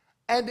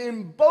 And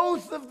in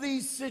both of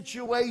these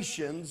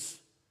situations,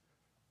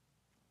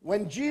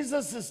 when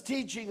Jesus is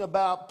teaching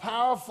about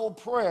powerful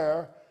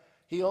prayer,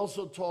 he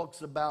also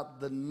talks about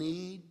the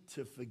need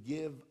to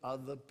forgive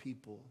other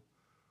people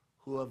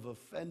who have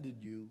offended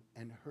you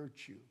and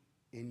hurt you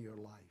in your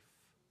life.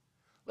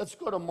 Let's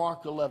go to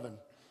Mark 11.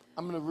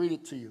 I'm going to read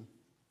it to you.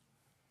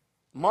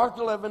 Mark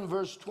 11,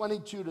 verse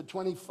 22 to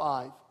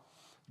 25.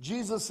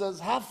 Jesus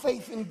says, have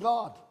faith in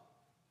God.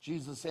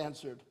 Jesus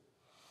answered,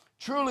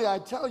 truly I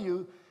tell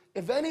you,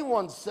 if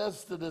anyone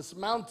says to this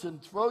mountain,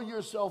 throw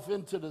yourself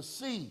into the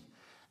sea,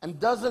 and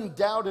doesn't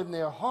doubt in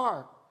their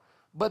heart,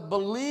 but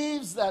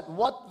believes that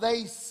what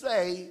they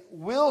say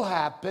will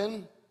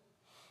happen,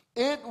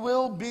 it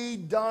will be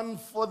done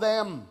for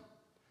them.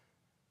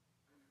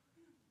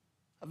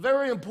 A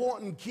very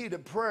important key to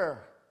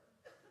prayer.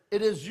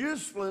 It is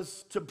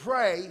useless to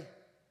pray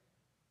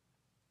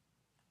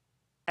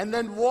and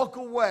then walk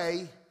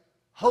away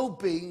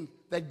hoping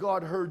that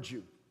God heard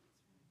you.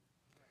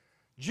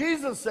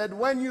 Jesus said,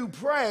 when you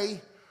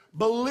pray,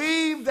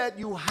 believe that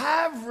you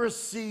have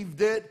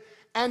received it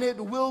and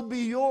it will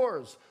be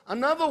yours.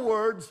 In other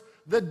words,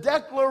 the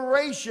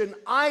declaration,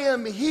 I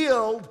am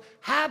healed,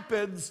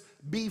 happens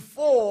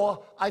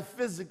before I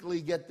physically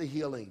get the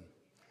healing.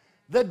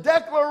 The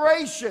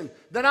declaration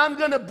that I'm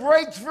going to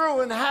break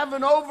through and I'm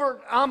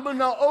going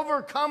to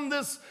overcome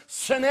this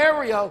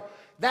scenario,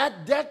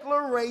 that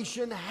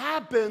declaration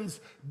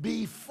happens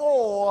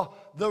before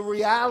the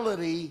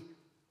reality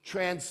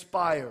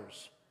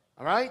transpires.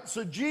 All right?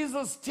 So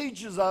Jesus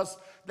teaches us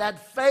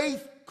that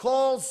faith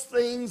calls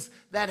things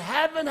that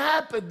haven't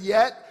happened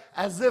yet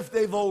as if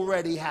they've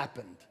already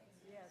happened.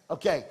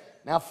 Okay,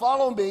 now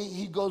follow me.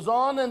 He goes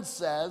on and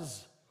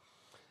says,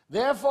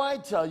 therefore I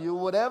tell you,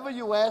 whatever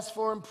you ask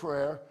for in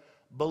prayer,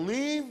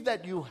 believe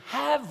that you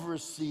have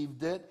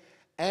received it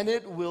and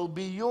it will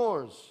be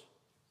yours.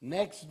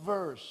 Next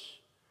verse.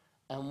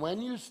 And when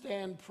you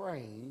stand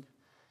praying,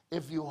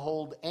 if you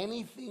hold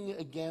anything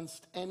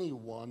against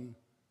anyone,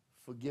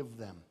 forgive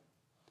them,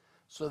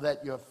 so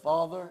that your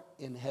Father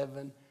in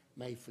heaven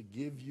may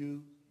forgive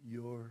you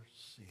your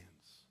sins.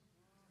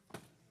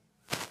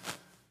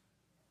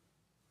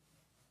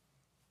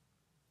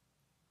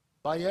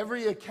 By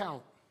every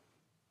account,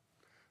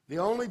 the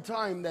only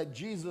time that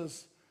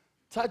Jesus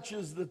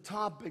touches the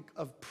topic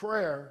of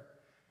prayer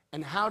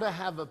and how to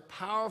have a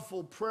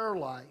powerful prayer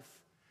life,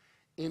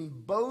 in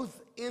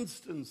both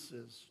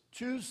instances,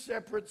 2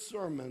 separate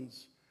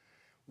sermons,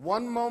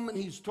 one moment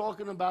he's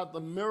talking about the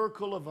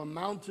miracle of a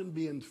mountain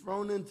being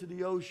thrown into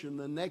the ocean.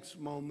 The next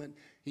moment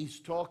he's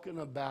talking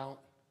about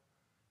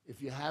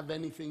if you have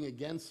anything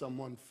against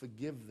someone,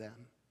 forgive them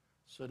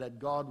so that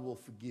God will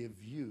forgive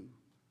you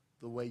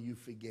the way you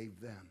forgave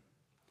them.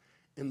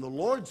 In the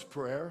Lord's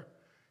Prayer,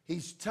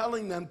 he's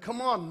telling them,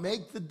 come on,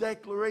 make the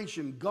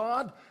declaration.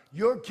 God,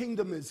 your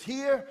kingdom is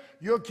here.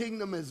 Your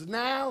kingdom is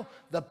now.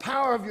 The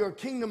power of your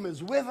kingdom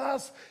is with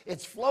us.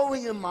 It's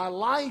flowing in my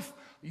life.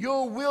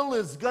 Your will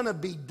is going to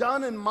be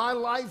done in my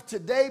life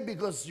today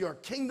because your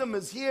kingdom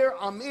is here.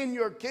 I'm in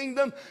your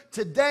kingdom.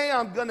 Today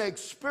I'm going to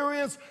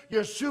experience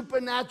your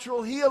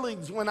supernatural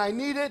healings when I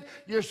need it,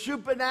 your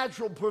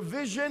supernatural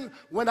provision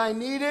when I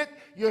need it,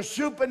 your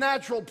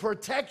supernatural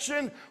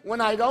protection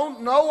when I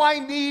don't know I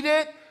need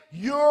it.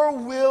 Your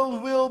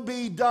will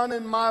be done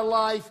in my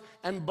life.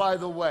 And by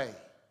the way,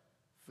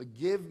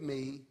 forgive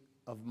me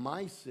of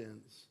my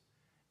sins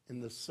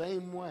in the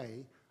same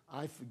way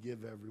I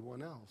forgive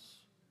everyone else.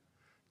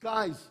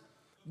 Guys,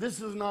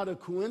 this is not a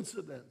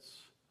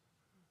coincidence.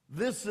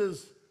 This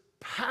is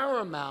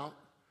paramount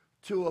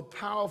to a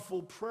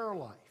powerful prayer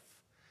life.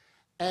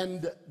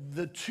 And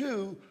the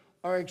two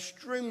are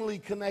extremely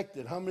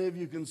connected. How many of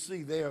you can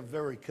see they are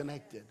very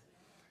connected?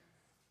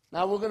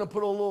 Now we're going to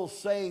put a little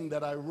saying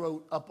that I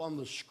wrote up on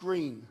the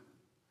screen.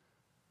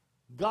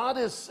 God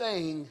is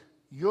saying,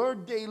 your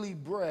daily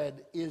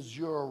bread is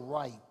your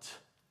right.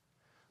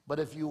 But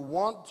if you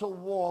want to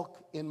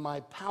walk in my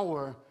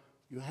power,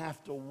 you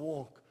have to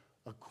walk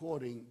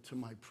according to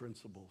my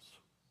principles.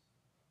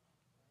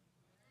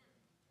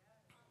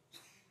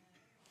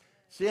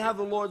 See how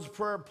the Lord's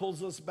Prayer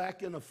pulls us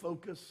back into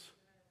focus?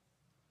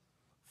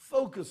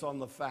 Focus on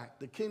the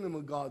fact the kingdom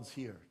of God's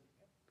here.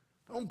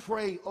 Don't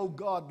pray, oh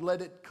God,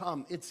 let it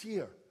come. It's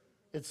here.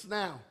 It's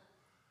now.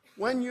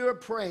 When you're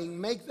praying,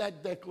 make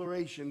that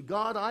declaration.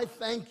 God, I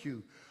thank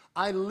you.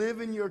 I live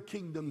in your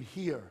kingdom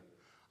here.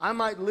 I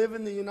might live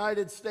in the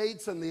United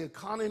States and the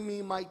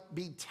economy might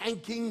be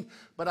tanking,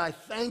 but I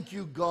thank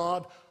you,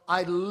 God,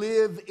 I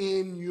live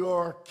in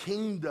your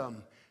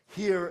kingdom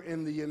here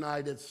in the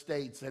United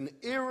States. And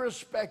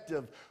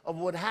irrespective of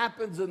what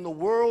happens in the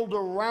world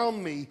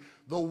around me,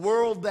 the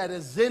world that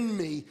is in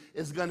me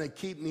is going to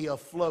keep me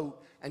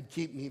afloat and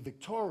keep me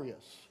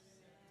victorious.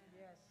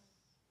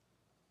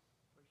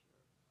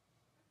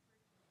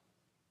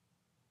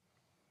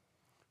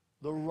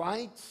 The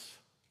rights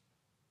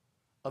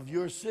of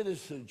your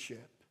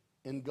citizenship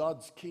in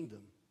God's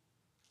kingdom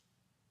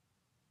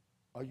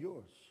are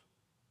yours.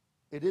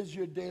 It is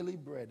your daily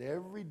bread.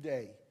 Every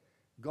day,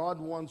 God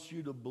wants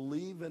you to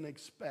believe and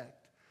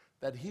expect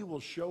that he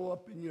will show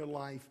up in your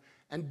life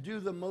and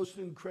do the most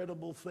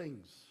incredible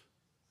things.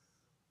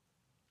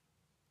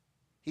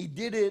 He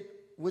did it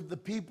with the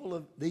people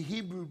of the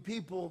Hebrew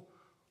people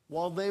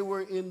while they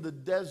were in the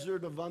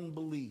desert of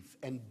unbelief.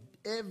 And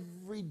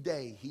every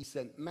day he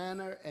sent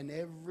manna, and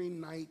every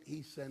night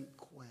he sent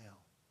quail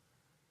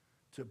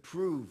to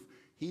prove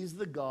he's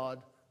the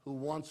God who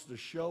wants to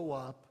show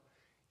up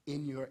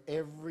in your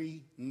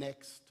every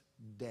next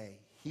day.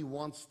 He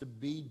wants to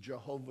be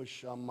Jehovah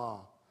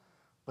Shammah.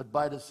 But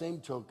by the same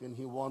token,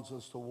 he wants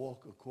us to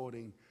walk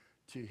according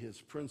to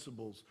his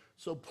principles.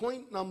 So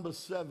point number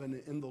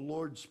 7 in the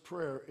Lord's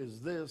Prayer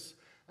is this,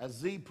 as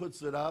Z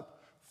puts it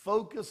up,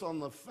 focus on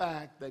the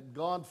fact that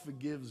God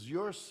forgives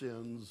your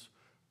sins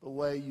the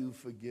way you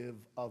forgive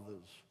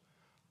others.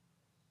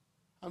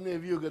 How many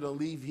of you are going to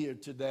leave here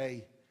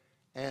today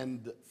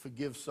and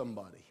forgive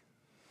somebody?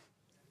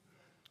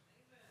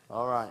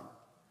 All right.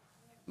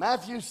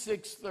 Matthew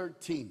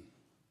 6:13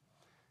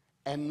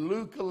 and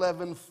Luke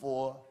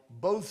 11:4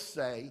 both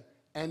say,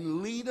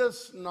 and lead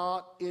us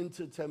not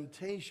into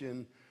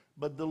temptation,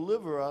 but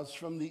deliver us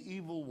from the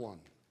evil one.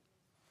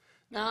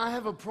 Now, I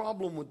have a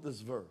problem with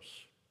this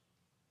verse.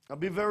 I'll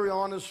be very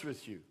honest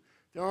with you.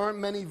 There aren't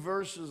many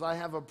verses I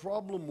have a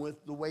problem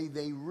with the way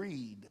they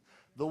read.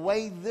 The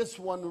way this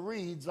one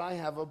reads, I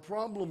have a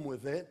problem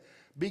with it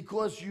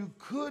because you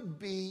could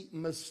be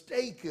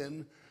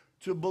mistaken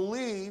to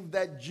believe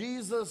that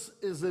Jesus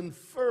is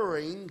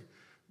inferring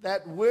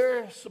that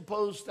we're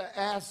supposed to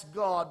ask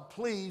God,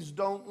 please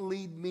don't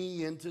lead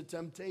me into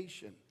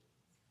temptation.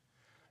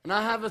 And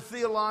I have a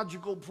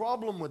theological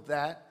problem with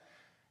that.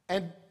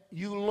 And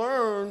you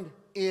learn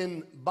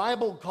in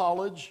Bible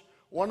college,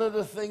 one of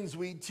the things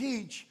we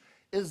teach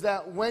is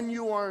that when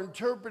you are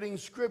interpreting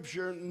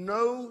Scripture,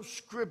 no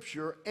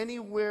Scripture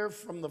anywhere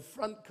from the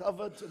front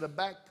cover to the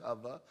back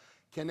cover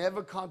can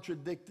ever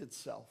contradict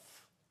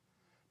itself,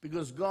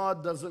 because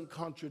God doesn't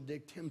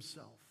contradict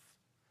himself.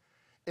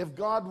 If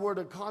God were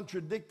to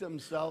contradict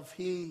himself,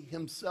 he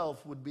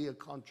himself would be a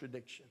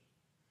contradiction.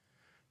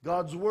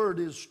 God's word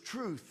is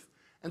truth,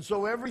 and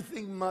so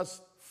everything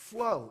must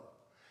flow.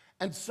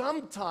 And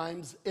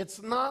sometimes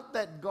it's not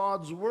that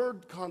God's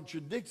word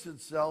contradicts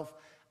itself,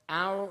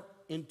 our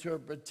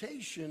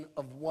interpretation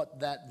of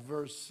what that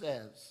verse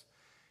says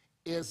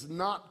is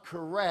not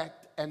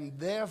correct, and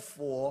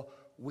therefore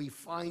we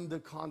find a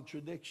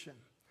contradiction.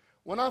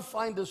 When I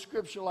find a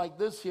scripture like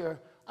this here,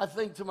 I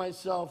think to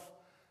myself,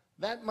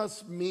 that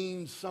must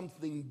mean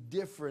something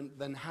different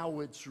than how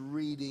it's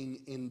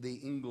reading in the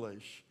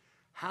English.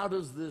 How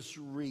does this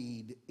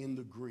read in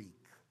the Greek?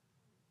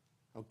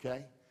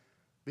 Okay?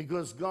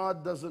 Because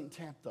God doesn't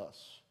tempt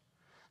us.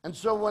 And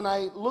so when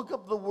I look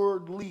up the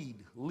word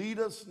lead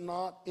us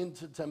not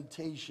into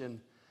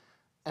temptation,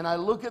 and I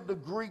look at the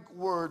Greek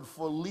word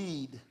for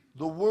lead,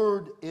 the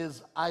word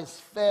is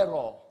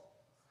eisphero.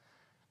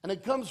 And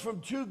it comes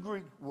from two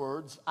Greek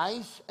words,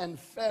 eis and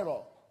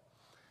phero.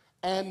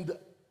 And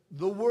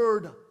the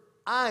word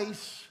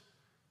ice,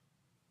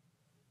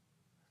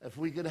 if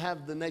we could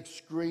have the next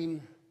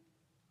screen,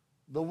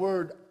 the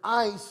word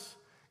ice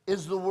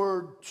is the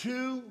word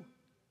to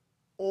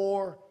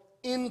or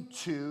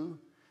into,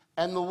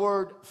 and the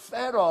word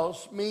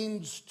pharos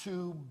means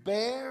to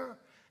bear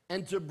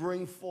and to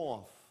bring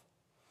forth.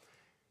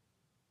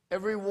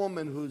 Every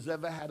woman who's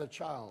ever had a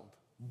child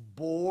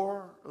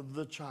bore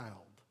the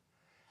child,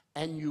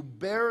 and you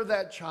bear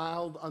that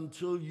child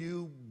until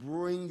you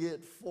bring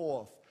it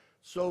forth.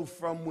 So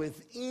from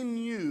within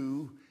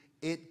you,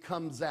 it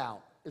comes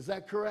out. Is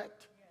that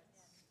correct?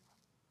 Yes.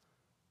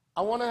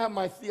 I want to have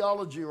my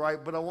theology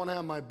right, but I want to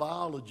have my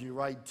biology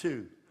right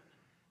too.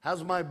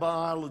 How's my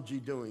biology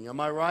doing? Am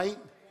I right?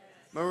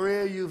 Yes.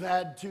 Maria, you've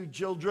had 2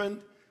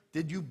 children.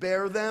 Did you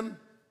bear them? Yes.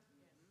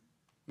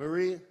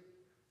 Maria,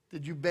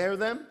 did you bear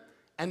them?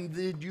 And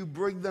did you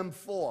bring them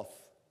forth?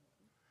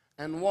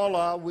 And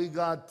voila, we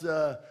got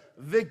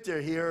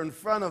Victor here in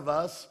front of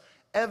us.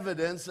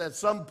 Evidence at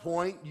some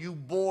point you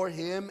bore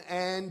him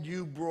and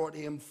you brought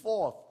him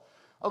forth.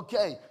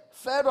 Okay,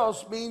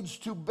 pharos means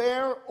to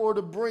bear or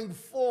to bring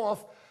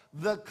forth.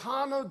 The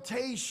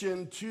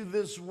connotation to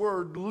this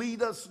word,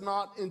 lead us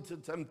not into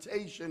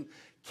temptation,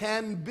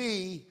 can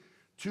be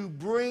to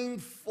bring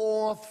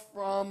forth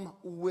from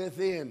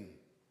within.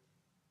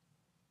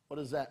 What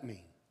does that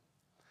mean?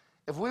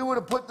 If we were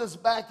to put this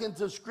back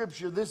into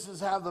Scripture, this is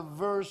how the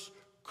verse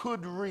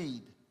could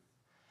read.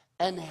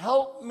 And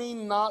help me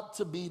not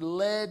to be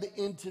led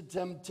into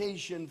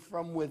temptation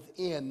from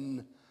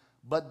within,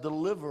 but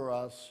deliver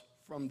us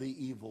from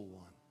the evil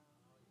one.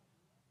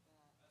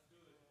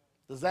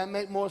 Does that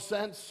make more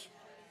sense?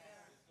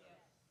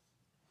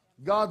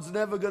 God's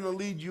never going to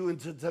lead you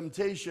into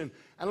temptation.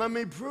 And let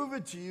me prove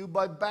it to you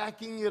by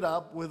backing it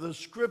up with a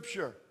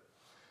scripture.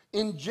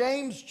 In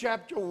James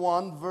chapter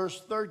 1,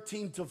 verse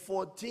 13 to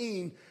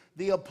 14,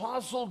 the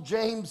Apostle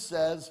James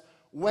says,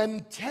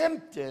 when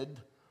tempted,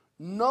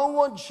 no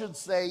one should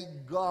say,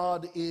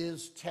 God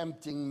is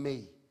tempting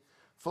me.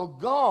 For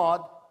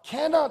God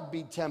cannot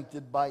be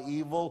tempted by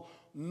evil,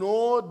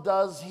 nor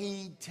does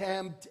he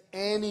tempt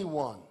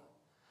anyone.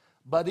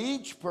 But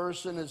each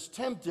person is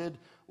tempted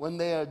when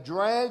they are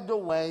dragged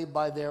away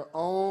by their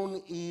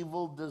own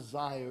evil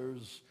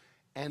desires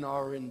and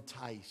are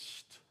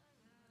enticed.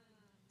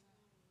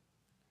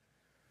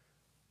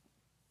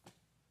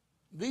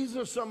 These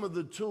are some of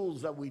the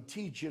tools that we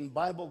teach in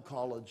Bible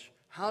college,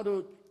 how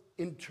to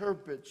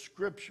interpret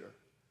Scripture.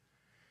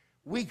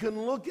 We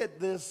can look at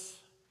this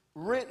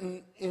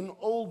written in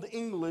Old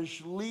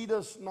English, lead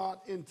us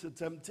not into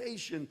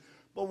temptation,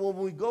 but when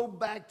we go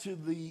back to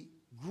the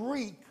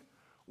Greek,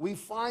 we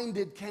find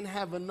it can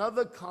have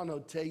another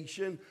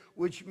connotation,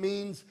 which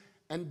means,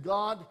 and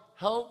God,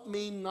 help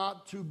me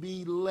not to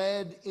be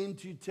led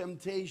into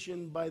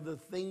temptation by the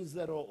things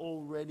that are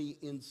already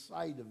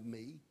inside of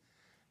me,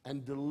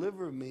 and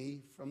deliver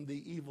me from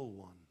the evil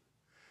one.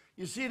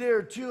 You see, there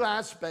are 2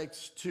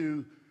 aspects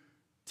to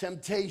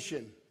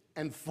temptation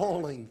and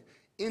falling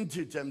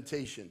into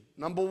temptation.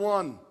 Number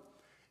 1,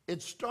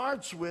 it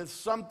starts with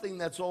something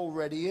that's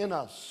already in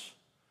us.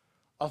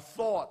 A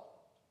thought,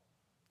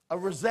 a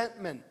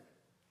resentment,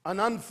 an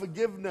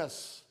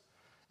unforgiveness.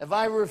 If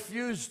I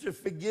refuse to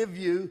forgive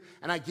you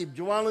and I keep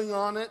dwelling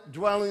on it,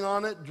 dwelling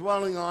on it,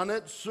 dwelling on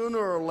it, sooner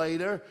or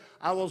later,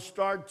 I will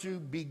start to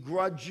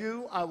begrudge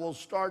you. I will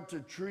start to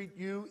treat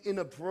you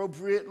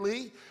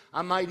inappropriately.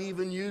 I might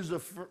even use a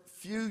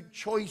few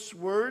choice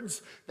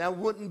words that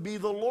wouldn't be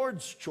the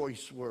Lord's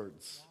choice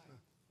words.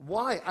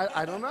 Why?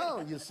 I don't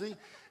know. You see,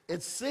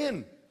 it's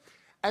sin.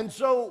 And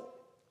so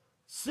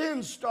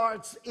sin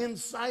starts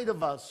inside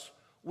of us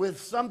with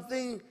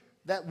something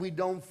that we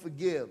don't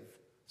forgive.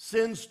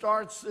 Sin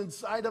starts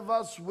inside of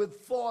us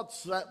with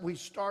thoughts that we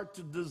start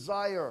to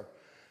desire.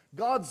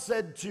 God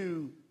said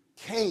to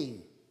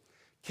Cain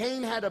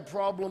had a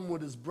problem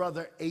with his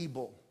brother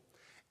Abel.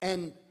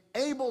 And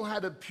Abel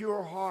had a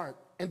pure heart.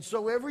 And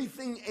so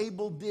everything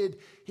Abel did,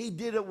 he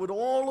did it with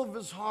all of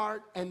his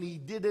heart, and he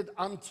did it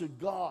unto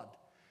God.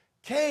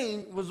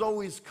 Cain was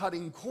always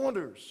cutting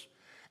corners.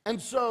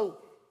 And so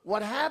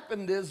what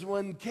happened is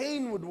when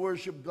Cain would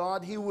worship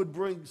God, he would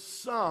bring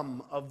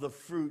some of the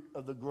fruit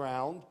of the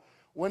ground.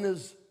 When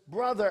his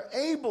brother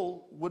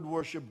Abel would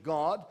worship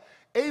God,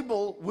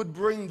 Abel would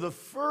bring the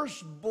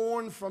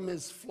firstborn from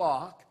his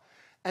flock,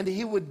 and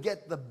he would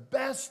get the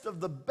best of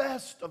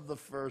the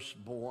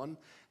firstborn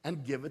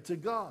and give it to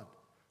God.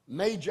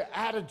 Major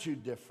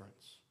attitude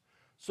difference.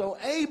 So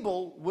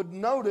Abel would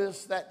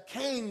notice that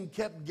Cain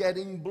kept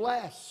getting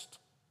blessed.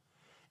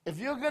 If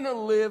you're going to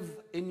live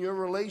in your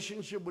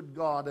relationship with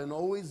God and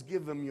always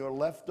give him your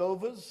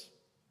leftovers,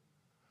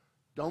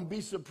 don't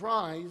be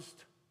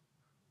surprised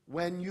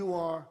when you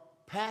are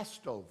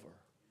passed over.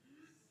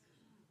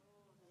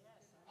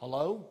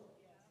 Hello?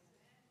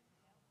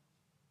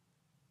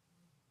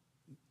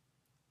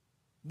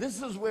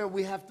 This is where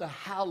we have to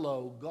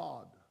hallow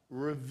God,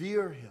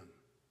 revere him,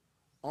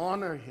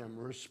 honor him,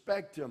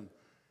 respect him.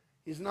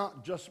 He's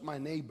not just my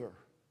neighbor.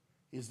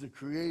 He's the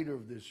creator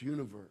of this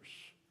universe.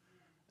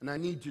 And I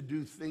need to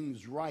do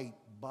things right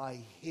by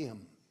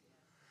him.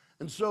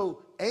 And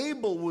so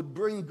Abel would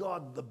bring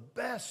God the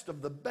best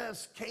of the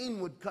best. Cain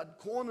would cut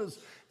corners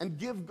and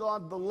give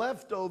God the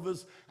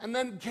leftovers. And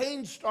then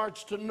Cain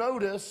starts to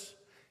notice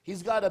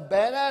he's got a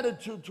bad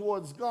attitude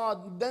towards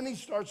God. And then he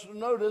starts to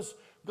notice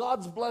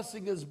God's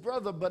blessing his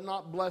brother but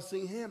not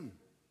blessing him.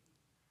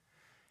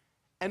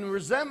 And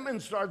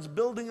resentment starts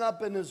building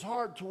up in his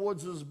heart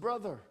towards his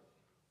brother,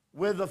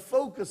 where the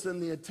focus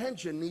and the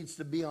attention needs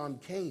to be on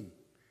Cain.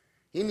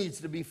 He needs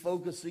to be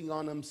focusing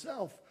on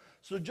himself.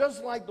 So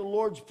just like the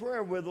Lord's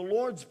Prayer, where the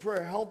Lord's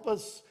Prayer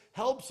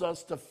helps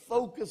us to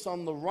focus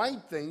on the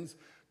right things,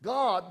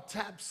 God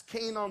taps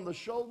Cain on the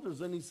shoulders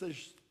and he says,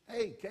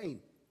 hey, Cain,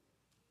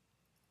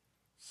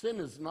 sin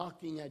is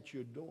knocking at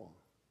your door.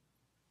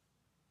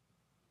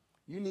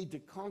 You need to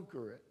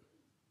conquer it,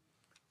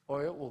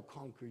 or it will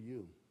conquer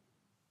you.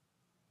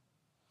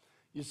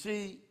 You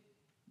see,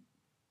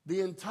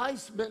 the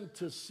enticement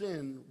to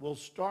sin will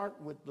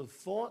start with the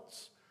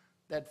thoughts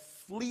that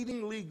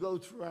fleetingly go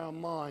through our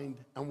mind,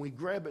 and we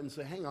grab it and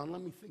say, hang on,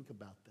 let me think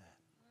about that.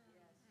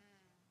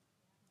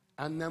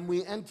 And then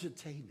we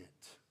entertain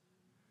it.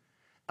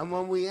 And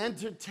when we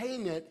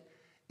entertain it,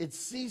 it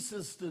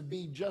ceases to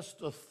be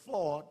just a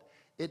thought.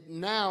 It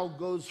now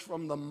goes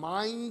from the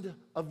mind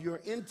of your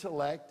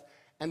intellect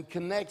and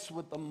connects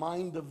with the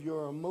mind of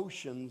your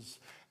emotions.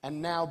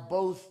 And now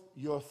both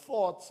your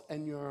thoughts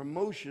and your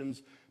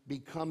emotions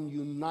become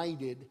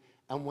united.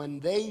 And when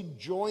they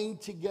join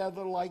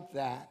together like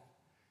that,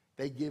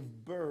 they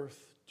give birth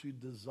to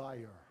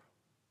desire.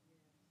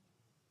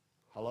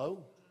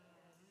 Hello?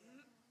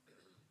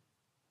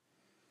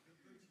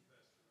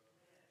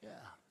 Yeah.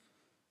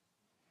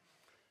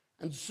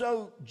 And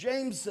so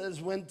James says,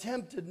 when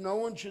tempted, no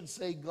one should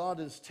say, God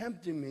is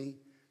tempting me.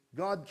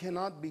 God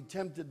cannot be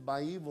tempted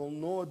by evil,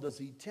 nor does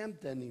he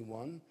tempt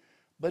anyone.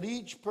 But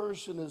each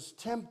person is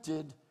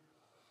tempted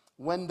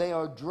when they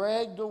are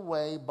dragged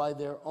away by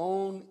their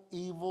own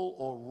evil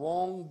or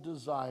wrong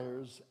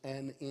desires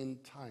and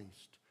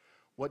enticed.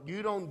 What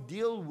you don't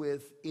deal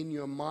with in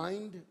your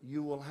mind,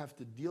 you will have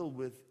to deal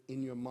with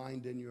in your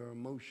mind and your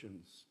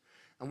emotions.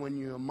 And when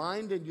your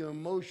mind and your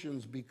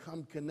emotions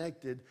become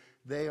connected,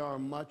 they are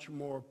much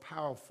more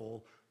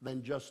powerful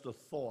than just a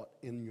thought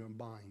in your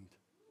mind.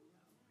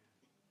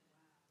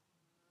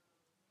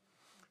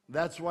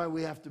 That's why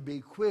we have to be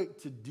quick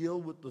to deal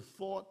with the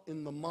thought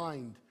in the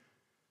mind.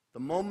 The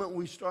moment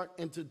we start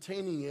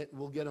entertaining it,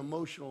 we'll get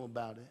emotional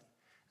about it.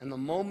 And the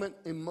moment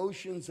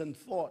emotions and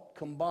thought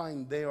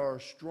combine, they are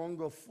a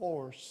stronger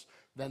force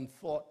than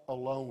thought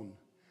alone.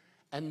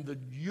 And the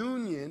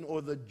union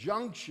or the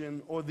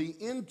junction or the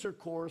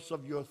intercourse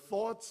of your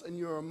thoughts and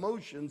your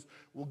emotions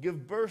will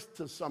give birth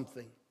to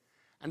something.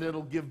 And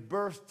it'll give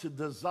birth to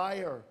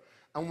desire.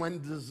 And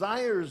when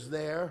desire is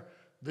there,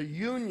 the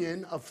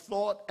union of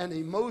thought and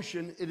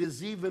emotion, it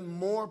is even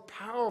more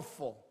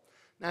powerful.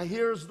 Now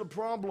here's the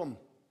problem.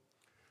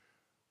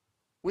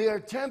 We are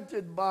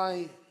tempted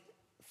by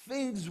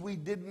things we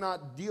did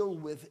not deal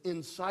with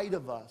inside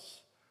of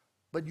us,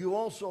 but you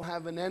also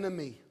have an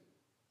enemy.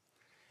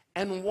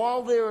 And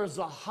while there is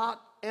a hot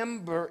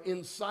ember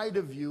inside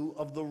of you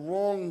of the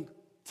wrong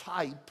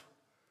type,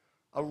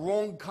 a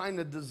wrong kind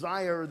of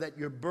desire that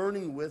you're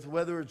burning with,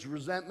 whether it's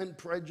resentment,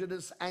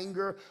 prejudice,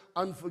 anger,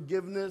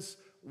 unforgiveness,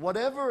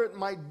 whatever it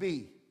might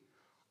be,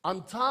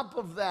 on top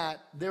of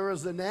that, there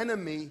is an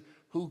enemy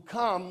who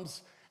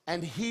comes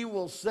and he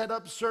will set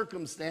up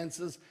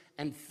circumstances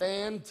and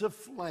fan to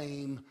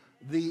flame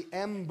the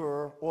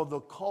ember or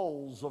the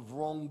coals of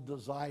wrong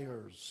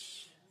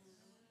desires.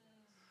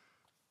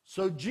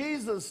 So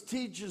Jesus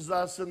teaches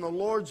us in the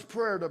Lord's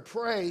Prayer to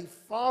pray,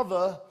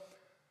 Father,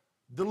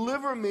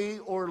 deliver me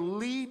or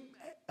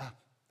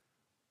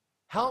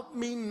help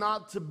me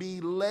not to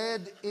be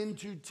led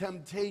into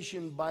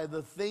temptation by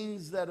the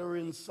things that are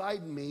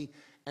inside me,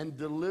 and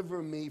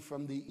deliver me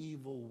from the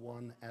evil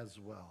one as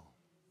well.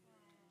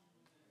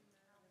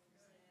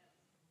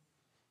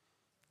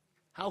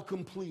 How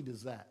complete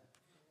is that?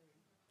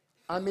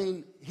 I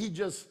mean, he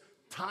just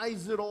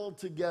ties it all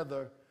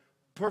together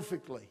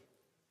perfectly.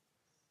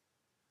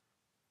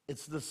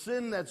 It's the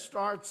sin that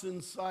starts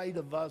inside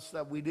of us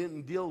that we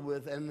didn't deal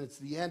with, and it's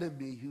the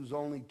enemy who's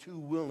only too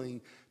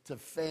willing to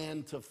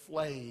fan to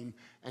flame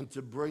and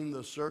to bring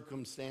the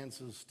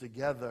circumstances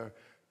together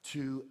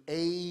to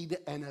aid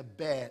and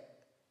abet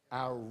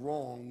our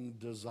wrong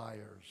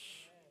desires.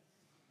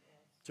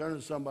 Turn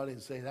to somebody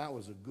and say, that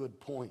was a good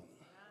point.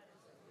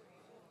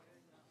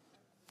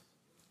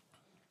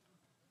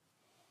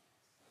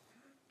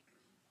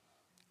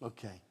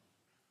 Okay.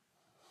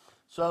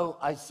 So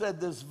I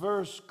said this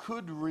verse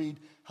could read,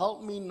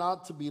 help me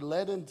not to be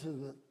led into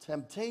the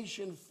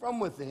temptation from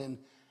within,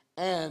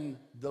 and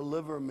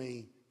deliver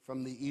me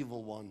from the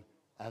evil one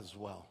as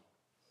well.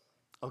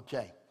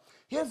 Okay.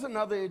 Here's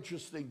another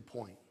interesting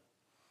point.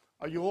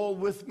 Are you all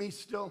with me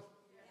still?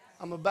 Yes.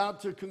 I'm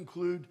about to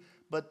conclude,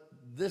 but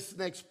this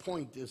next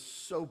point is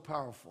so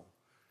powerful.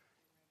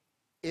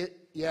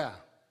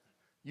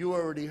 You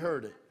already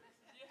heard it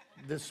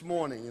this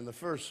morning in the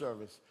first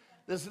service.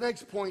 This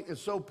next point is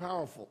so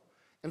powerful.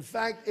 In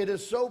fact, it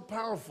is so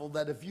powerful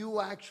that if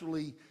you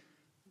actually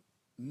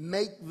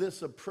make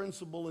this a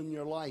principle in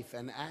your life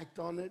and act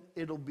on it,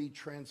 it'll be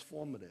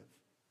transformative.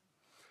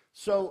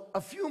 So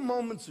a few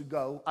moments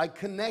ago, I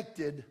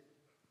connected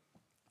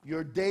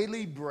your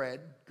daily bread,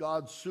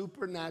 God's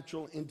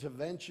supernatural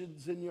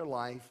interventions in your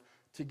life,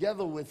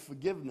 together with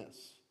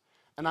forgiveness.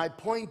 And I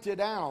pointed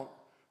out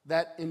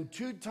that in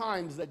 2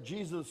 times that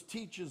Jesus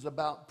teaches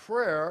about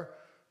prayer,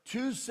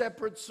 2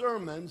 separate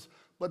sermons,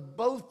 but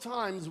both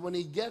times when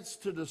he gets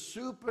to the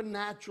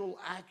supernatural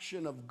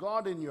action of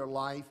God in your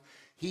life,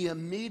 he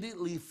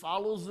immediately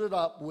follows it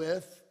up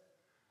with,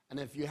 and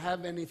if you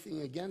have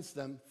anything against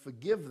them,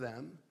 forgive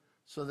them,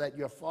 so that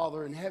your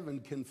Father in heaven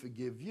can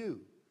forgive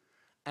you.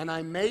 And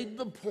I made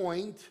the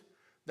point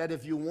that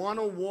if you want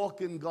to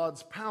walk in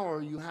God's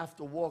power, you have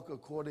to walk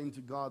according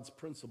to God's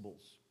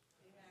principles.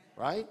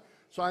 Right?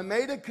 So I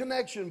made a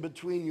connection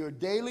between your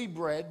daily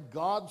bread,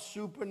 God's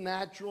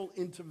supernatural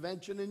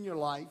intervention in your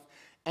life,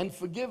 and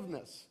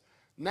forgiveness.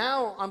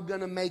 Now I'm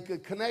going to make a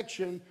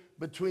connection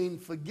between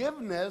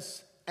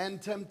forgiveness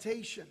and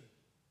temptation.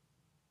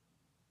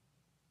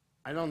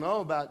 I don't know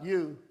about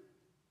you.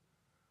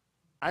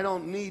 I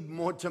don't need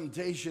more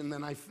temptation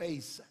than I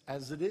face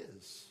as it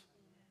is.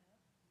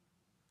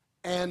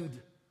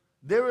 And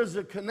there is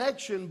a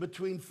connection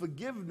between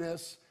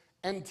forgiveness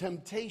and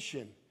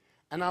temptation.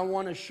 And I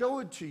want to show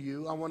it to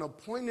you. I want to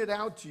point it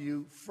out to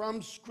you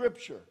from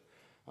Scripture.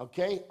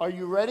 Okay? Are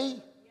you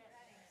ready?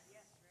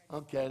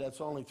 Okay,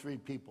 that's only 3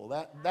 people.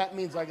 That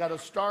means I got to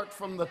start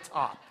from the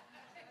top.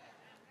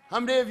 How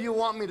many of you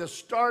want me to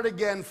start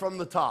again from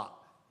the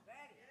top?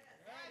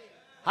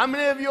 How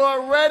many of you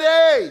are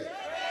ready?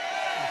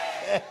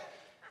 Okay.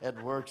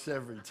 It works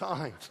every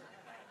time.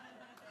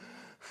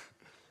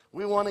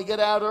 We want to get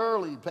out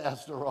early,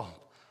 Pastor Rob.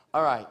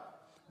 All right.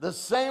 The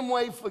same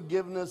way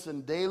forgiveness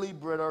and daily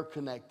bread are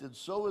connected,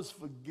 so is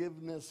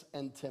forgiveness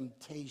and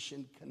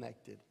temptation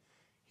connected.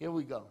 Here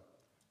we go.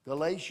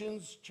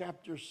 Galatians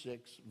chapter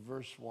 6,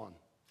 verse 1.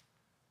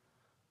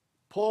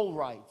 Paul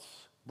writes,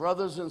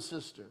 brothers and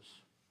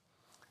sisters,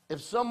 if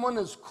someone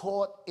is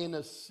caught in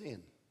a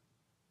sin,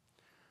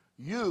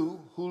 you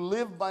who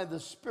live by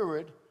the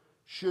Spirit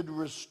should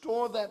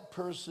restore that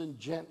person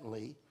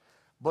gently,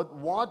 but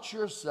watch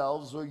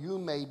yourselves or you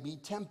may be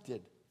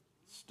tempted.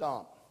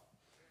 Stop.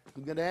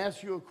 I'm going to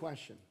ask you a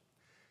question.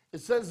 It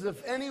says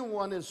if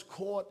anyone is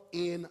caught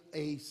in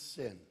a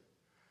sin,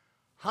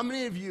 how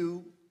many of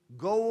you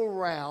go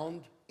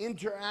around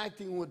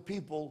interacting with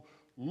people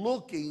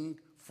looking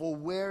for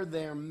where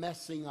they're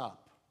messing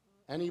up?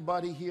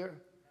 Anybody here?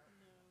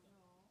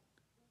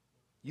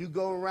 You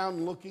go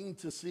around looking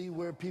to see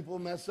where people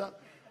mess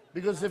up?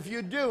 Because if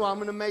you do, I'm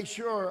going to make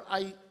sure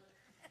I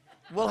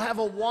will have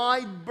a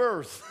wide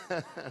berth.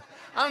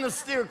 I'm going to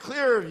steer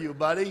clear of you,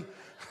 buddy.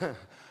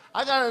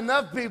 I got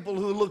enough people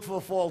who look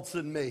for faults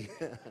in me.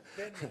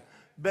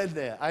 Been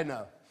there, I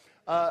know.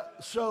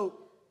 So,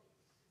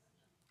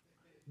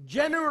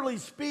 generally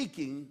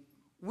speaking,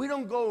 we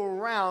don't go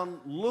around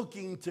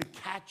looking to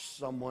catch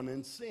someone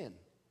in sin.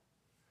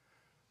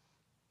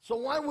 So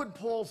why would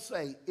Paul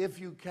say, if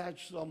you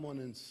catch someone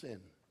in sin?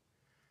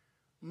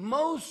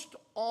 Most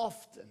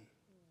often,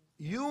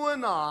 you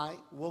and I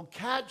will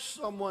catch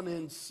someone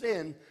in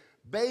sin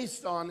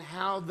based on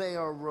how they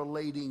are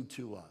relating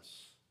to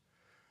us.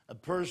 A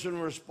person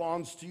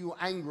responds to you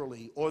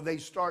angrily, or they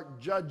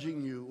start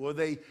judging you, or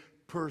they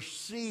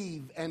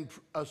perceive and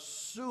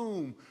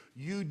assume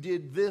you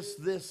did this,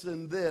 this,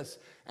 and this.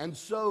 And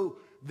so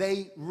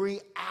they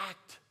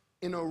react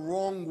in a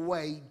wrong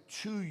way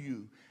to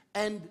you.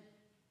 And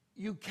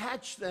you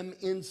catch them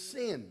in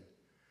sin.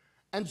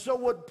 And so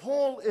what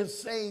Paul is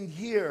saying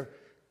here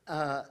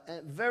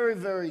very,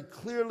 very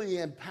clearly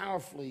and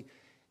powerfully,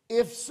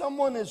 if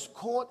someone is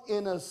caught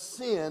in a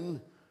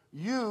sin,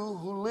 you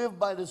who live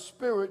by the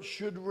Spirit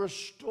should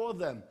restore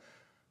them.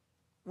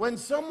 When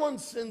someone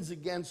sins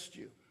against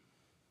you,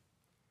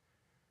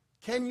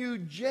 can you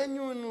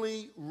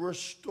genuinely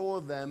restore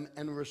them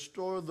and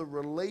restore the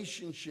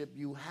relationship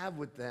you have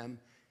with them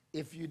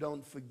if you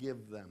don't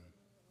forgive them?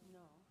 No.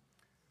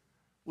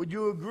 Would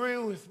you agree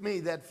with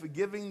me that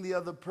forgiving the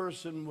other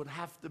person would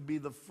have to be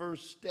the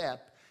first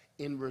step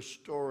in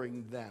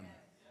restoring them?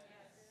 Yes.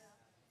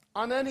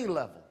 On any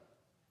level.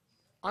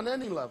 On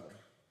any level.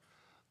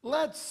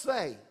 Let's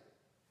say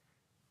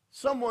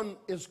someone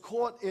is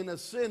caught in a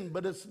sin,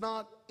 but it's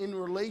not in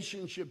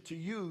relationship to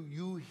you.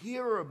 You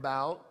hear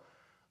about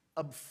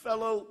a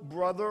fellow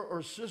brother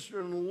or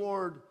sister in the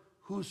Lord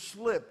who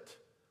slipped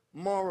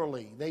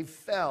morally. They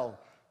fell.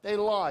 They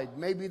lied.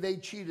 Maybe they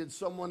cheated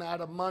someone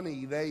out of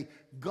money. They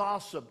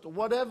gossiped.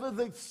 Whatever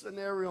the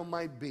scenario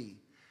might be.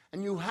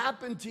 And you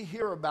happen to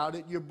hear about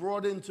it. You're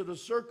brought into the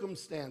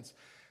circumstance.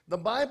 The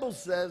Bible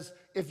says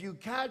if you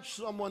catch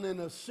someone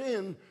in a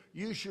sin,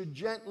 you should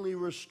gently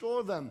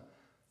restore them.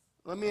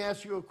 Let me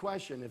ask you a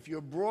question. If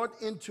you're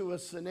brought into a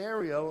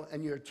scenario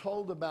and you're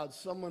told about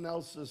someone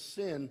else's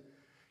sin,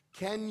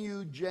 can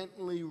you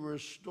gently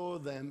restore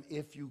them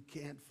if you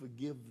can't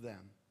forgive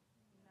them?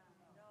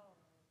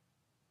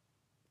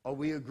 No. Are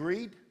we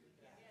agreed? Yes.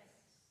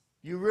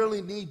 You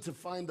really need to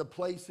find a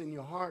place in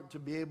your heart to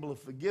be able to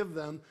forgive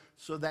them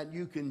so that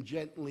you can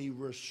gently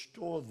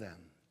restore them.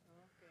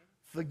 Okay.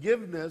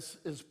 Forgiveness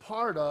is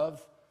part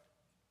of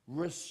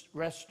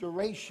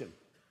restoration.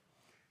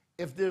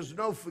 If there's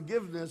no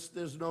forgiveness,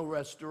 there's no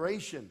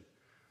restoration.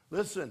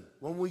 Listen,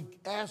 when we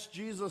ask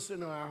Jesus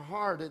in our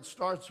heart, it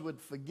starts with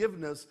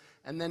forgiveness,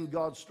 and then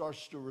God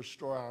starts to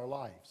restore our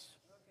lives.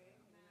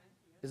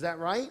 Okay. Is that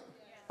right?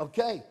 Yeah.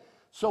 Okay,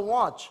 so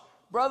watch.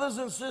 Brothers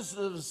and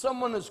sisters, if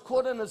someone is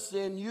caught in a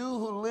sin, you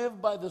who live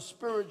by the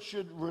Spirit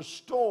should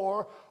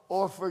restore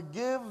or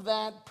forgive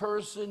that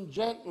person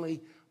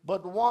gently.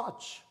 But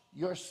watch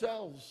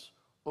yourselves,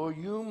 or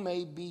you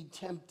may be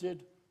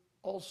tempted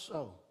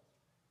also.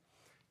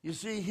 You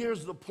see,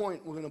 here's the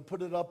point. We're going to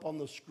put it up on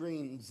the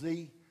screen,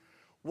 Z.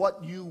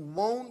 What you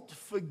won't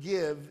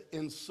forgive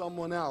in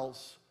someone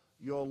else,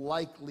 you'll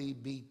likely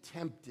be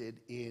tempted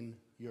in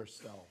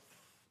yourself.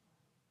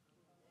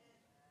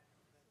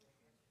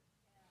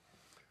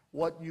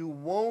 What you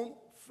won't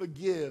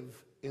forgive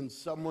in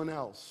someone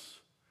else,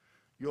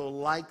 you'll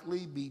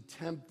likely be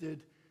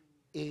tempted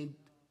in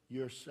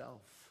yourself.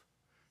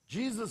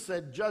 Jesus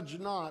said, judge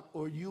not,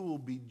 or you will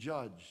be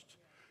judged.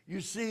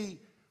 You see,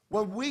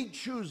 when we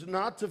choose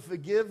not to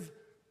forgive,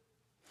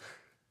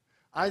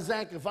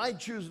 Isaac, if I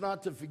choose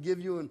not to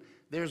forgive you, and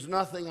there's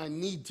nothing I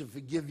need to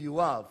forgive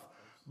you of,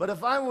 but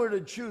if I were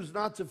to choose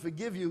not to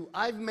forgive you,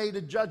 I've made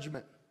a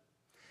judgment.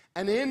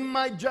 And in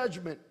my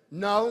judgment,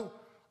 no,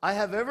 I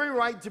have every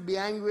right to be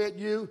angry at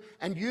you,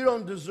 and you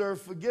don't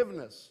deserve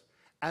forgiveness.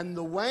 And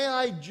the way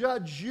I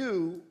judge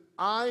you,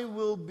 I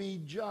will be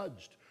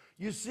judged.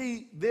 You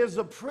see, there's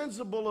a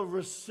principle of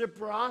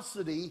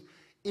reciprocity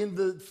in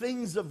the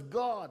things of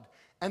God.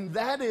 And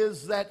that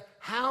is that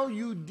how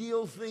you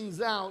deal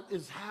things out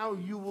is how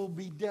you will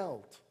be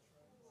dealt.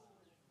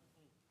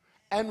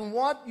 And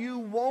what you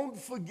won't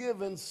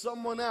forgive in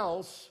someone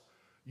else,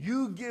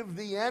 you give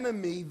the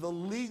enemy the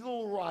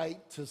legal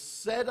right to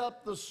set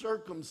up the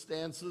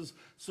circumstances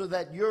so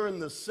that you're in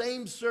the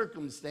same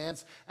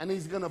circumstance, and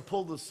he's going to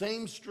pull the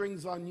same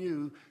strings on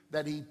you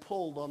that he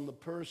pulled on the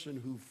person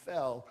who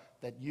fell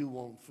that you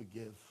won't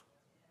forgive.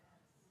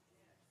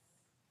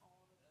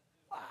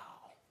 Wow.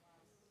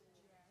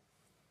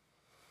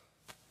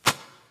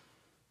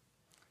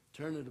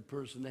 Turn to the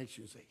person next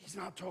to you and say, he's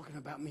not talking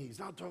about me. He's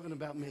not talking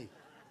about me.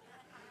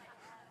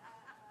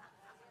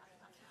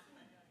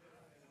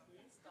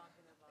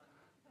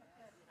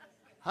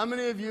 How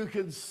many of you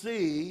can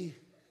see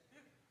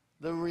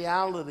the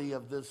reality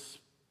of this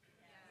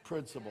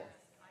principle?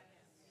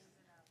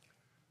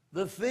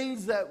 The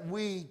things that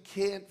we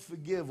can't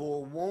forgive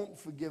or won't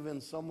forgive in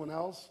someone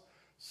else,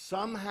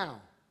 somehow,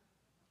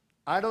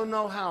 I don't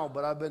know how,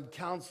 but I've been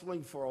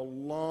counseling for a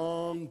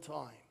long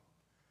time.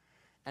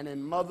 And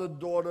in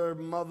mother-daughter,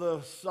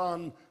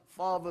 mother-son,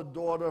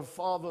 father-daughter,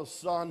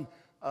 father-son,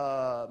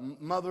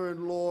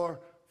 mother-in-law,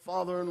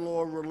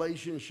 father-in-law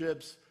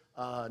relationships,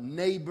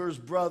 neighbors,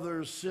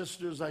 brothers,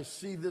 sisters, I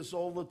see this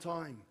all the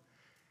time.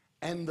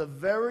 And the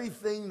very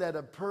thing that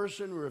a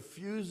person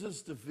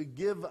refuses to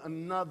forgive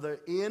another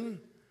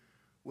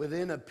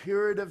within a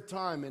period of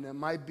time, and it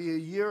might be a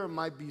year, it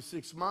might be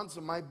 6 months,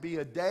 it might be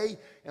a day,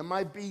 it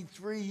might be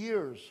 3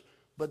 years,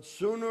 but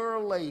sooner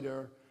or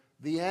later,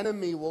 the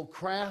enemy will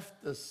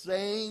craft the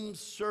same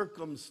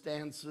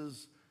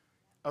circumstances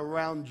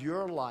around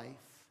your life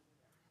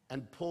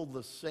and pull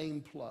the same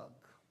plug.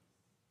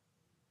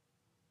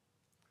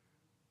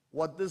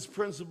 What this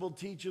principle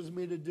teaches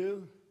me to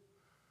do,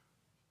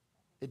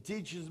 it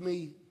teaches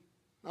me,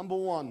 number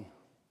one,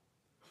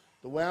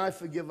 the way I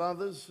forgive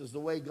others is the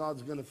way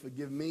God's going to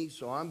forgive me,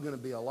 so I'm going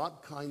to be a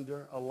lot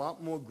kinder, a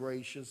lot more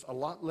gracious, a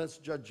lot less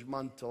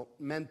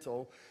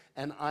judgmental,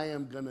 and I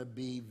am going to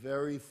be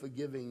very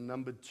forgiving.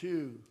 Number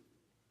two,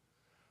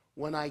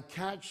 when I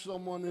catch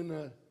someone in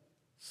a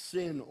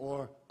sin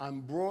or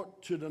I'm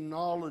brought to the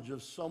knowledge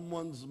of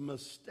someone's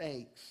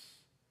mistakes,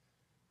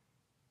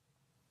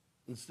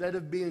 instead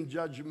of being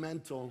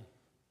judgmental,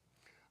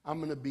 I'm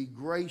going to be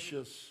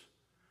gracious.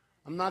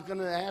 I'm not going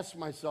to ask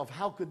myself,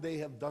 how could they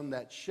have done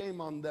that?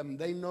 Shame on them.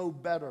 They know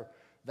better.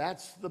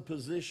 That's the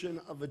position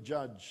of a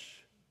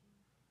judge.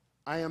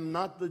 I am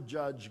not the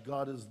judge.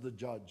 God is the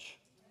judge.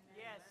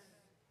 Yes.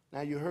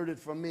 Now, you heard it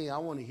from me. I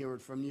want to hear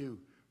it from you.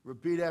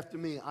 Repeat after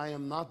me. I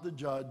am not the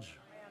judge.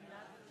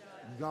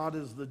 God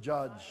is the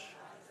judge.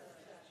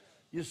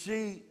 You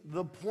see,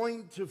 the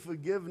point to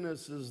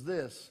forgiveness is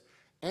this.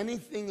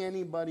 Anything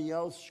anybody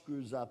else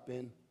screws up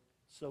in,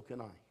 so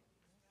can I.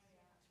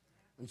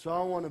 And so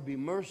I want to be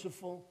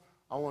merciful.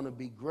 I want to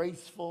be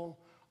graceful.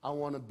 I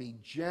want to be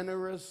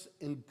generous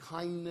in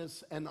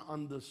kindness and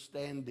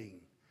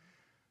understanding.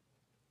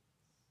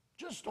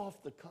 Just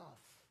off the cuff,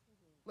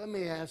 let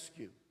me ask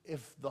you,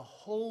 if the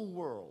whole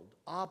world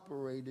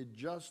operated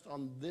just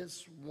on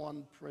this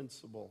one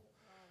principle,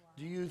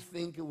 do you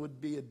think it would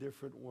be a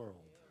different world?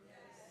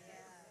 Yes.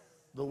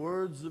 The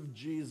words of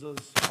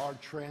Jesus are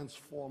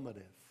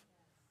transformative.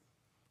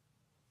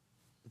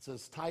 It's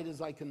as tight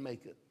as I can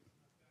make it.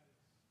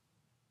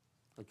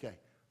 Okay.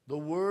 The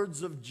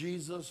words of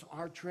Jesus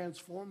are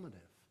transformative.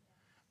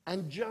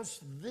 And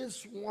just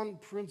this one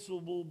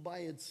principle by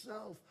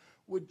itself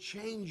would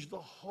change the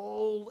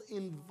whole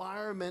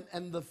environment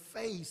and the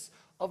face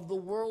of the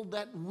world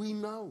that we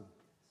know.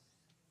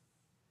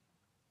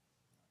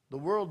 The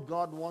world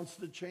God wants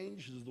to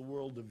change is the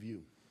world of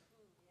you.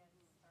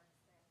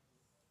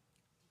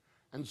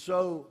 And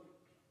so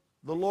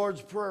the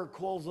Lord's Prayer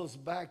calls us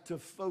back to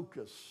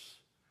focus.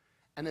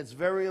 And it's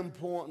very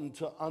important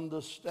to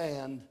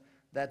understand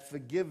that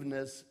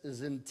forgiveness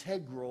is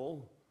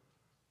integral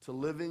to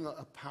living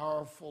a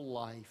powerful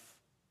life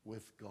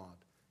with God.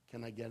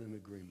 Can I get an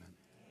agreement?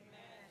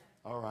 Amen.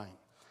 All right.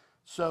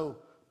 So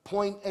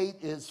point 8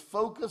 is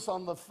focus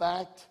on the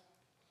fact.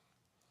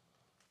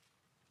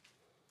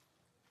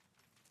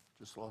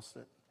 Just lost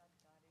it.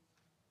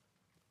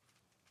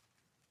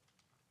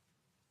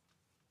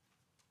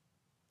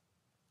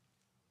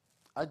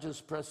 I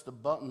just pressed a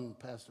button,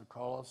 Pastor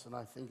Carlos, and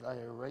I think I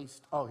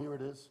erased. Oh, here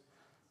it is.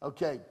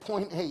 Okay,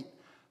 point 8.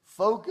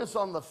 Focus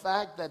on the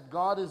fact that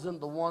God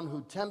isn't the one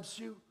who tempts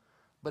you,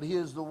 but He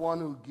is the one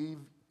who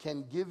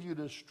can give you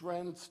the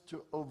strength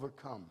to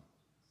overcome.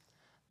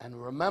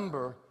 And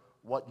remember,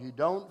 what you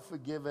don't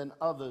forgive in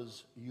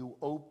others, you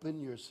open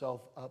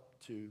yourself up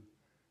to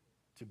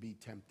be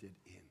tempted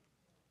in.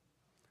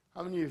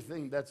 How many of you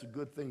think that's a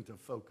good thing to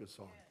focus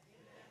on?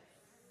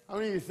 How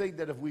many of you think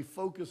that if we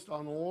focused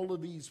on all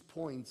of these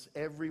points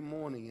every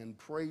morning and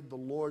prayed the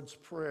Lord's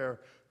Prayer,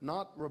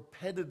 not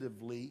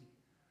repetitively,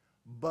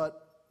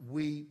 but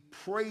we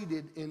prayed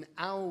it in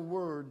our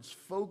words,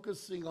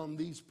 focusing on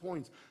these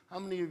points, how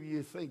many of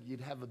you think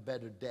you'd have a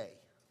better day?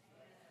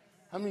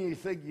 How many of you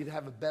think you'd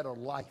have a better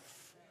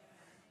life?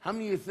 How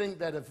many of you think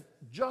that if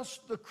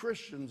just the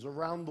Christians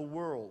around the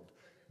world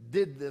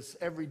did this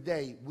every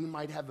day, we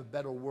might have a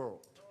better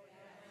world?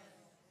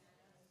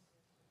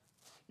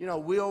 You know,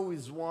 we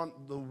always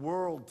want the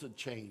world to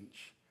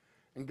change.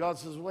 And God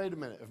says, wait a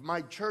minute, if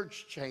my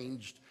church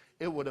changed,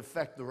 it would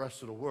affect the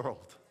rest of the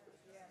world.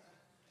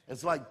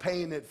 It's like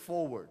paying it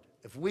forward.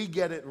 If we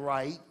get it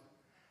right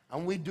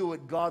and we do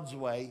it God's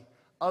way,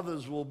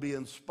 others will be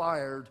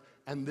inspired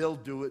and they'll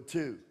do it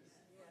too.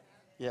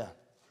 Yeah.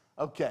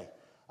 Okay.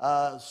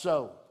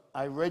 So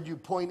I read you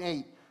point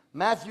 8.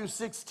 Matthew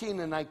 16,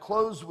 and I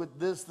close with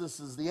this. This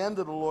is the end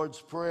of the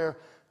Lord's Prayer.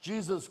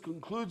 Jesus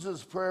concludes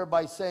his prayer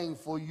by saying,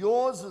 for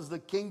yours is the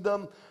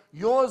kingdom,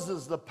 yours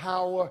is the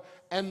power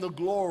and the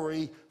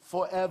glory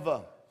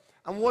forever.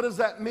 And what does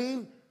that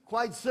mean?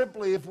 Quite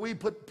simply, if we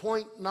put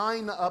point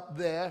 9 up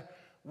there,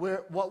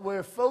 what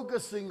we're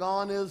focusing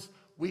on is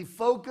we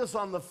focus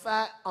on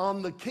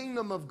the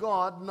kingdom of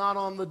God, not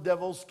on the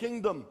devil's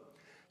kingdom.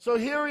 So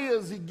here he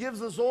is. He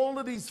gives us all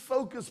of these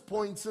focus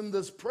points in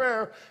this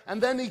prayer,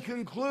 and then he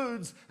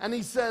concludes and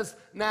he says,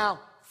 now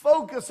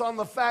focus on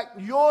the fact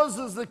yours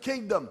is the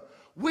kingdom.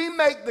 We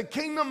make the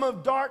kingdom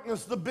of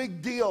darkness the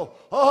big deal.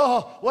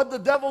 Oh, what the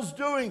devil's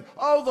doing.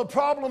 Oh, the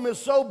problem is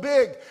so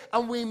big.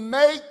 And we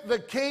make the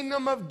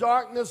kingdom of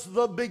darkness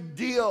the big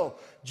deal.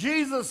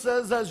 Jesus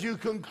says, as you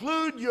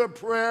conclude your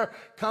prayer,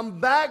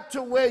 come back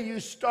to where you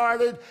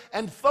started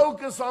and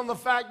focus on the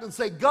fact and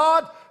say,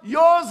 God,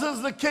 yours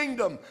is the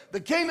kingdom.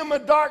 The kingdom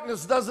of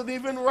darkness doesn't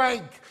even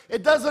rank.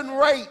 It doesn't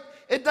rate.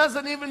 It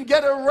doesn't even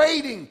get a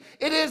rating.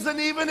 It isn't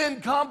even in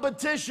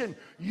competition.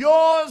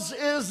 Yours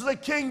is the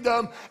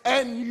kingdom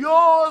and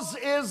yours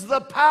is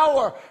the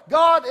power.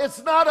 God,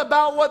 it's not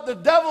about what the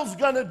devil's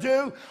going to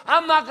do.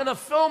 I'm not going to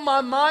fill my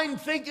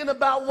mind thinking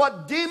about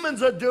what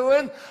demons are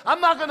doing.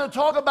 I'm not going to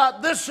talk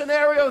about this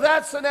scenario,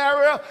 that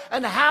scenario,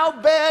 and how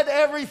bad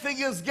everything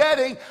is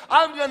getting.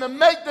 I'm going to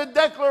make the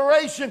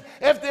declaration,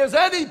 if there's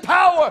any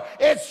power,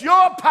 it's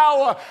your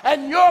power,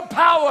 and your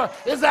power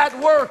is at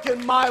work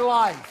in my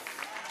life.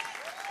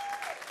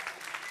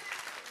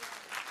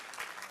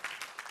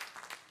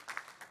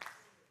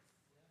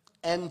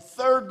 And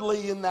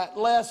thirdly, in that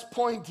last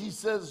point, he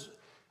says,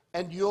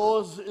 and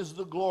yours is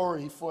the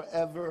glory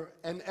forever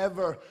and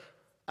ever.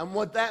 And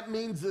what that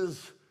means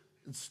is,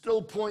 it's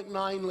still point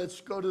 9. Let's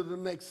go to the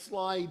next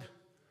slide.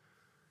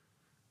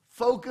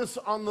 Focus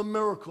on the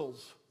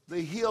miracles,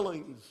 the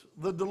healings,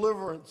 the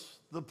deliverance,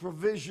 the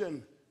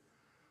provision.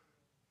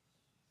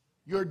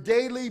 Your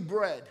daily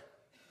bread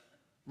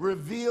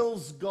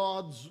reveals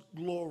God's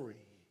glory.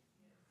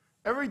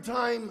 Every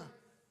time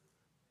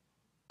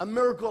a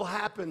miracle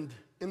happened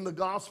in the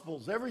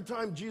Gospels, every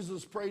time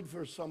Jesus prayed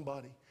for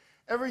somebody,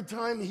 every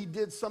time he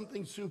did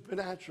something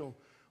supernatural,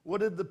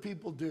 what did the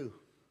people do?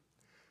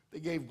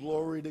 They gave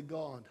glory to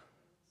God.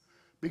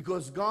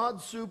 Because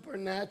God's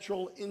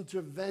supernatural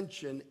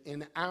intervention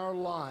in our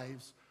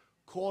lives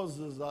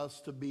causes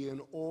us to be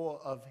in awe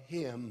of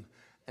him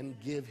and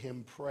give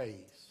him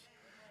praise.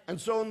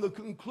 And so in the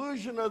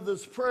conclusion of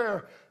this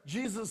prayer,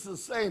 Jesus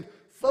is saying,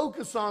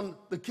 Focus on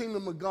the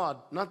kingdom of God,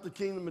 not the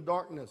kingdom of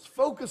darkness.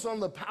 Focus on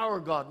the power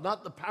of God,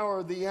 not the power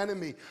of the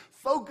enemy.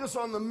 Focus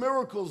on the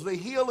miracles, the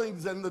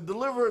healings, and the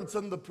deliverance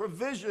and the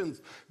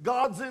provisions,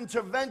 God's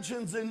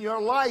interventions in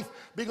your life,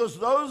 because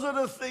those are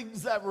the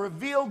things that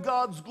reveal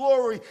God's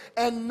glory,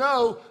 and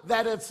know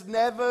that it's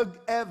never,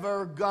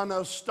 ever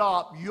gonna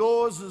stop.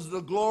 Yours is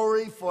the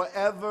glory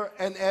forever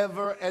and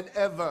ever and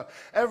ever.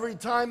 Every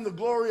time the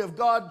glory of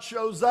God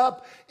shows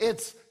up,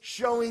 it's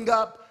showing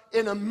up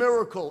in a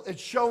miracle.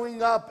 It's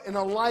showing up in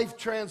a life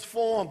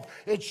transformed.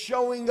 It's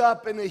showing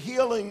up in a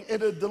healing,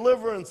 in a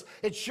deliverance.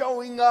 It's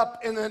showing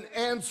up in an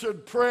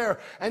answered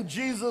prayer. And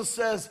Jesus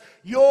says,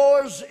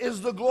 yours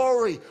is the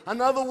glory.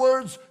 In other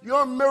words,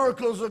 your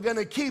miracles are going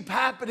to keep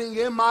happening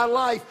in my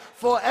life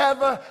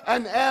forever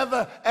and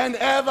ever and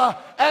ever.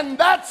 And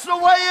that's the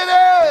way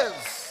it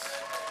is.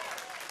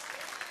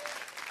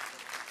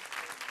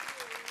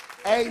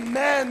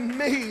 Amen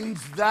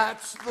means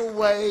that's the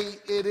way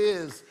it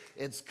is.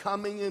 It's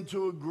coming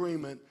into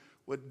agreement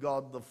with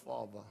God the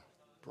Father.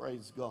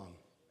 Praise God.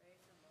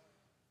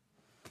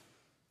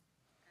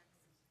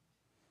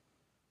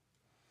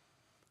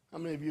 How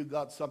many of you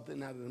got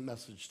something out of the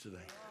message today?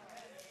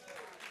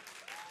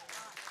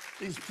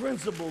 These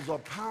principles are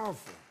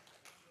powerful.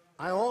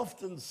 I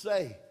often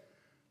say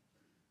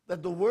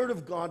that the Word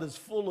of God is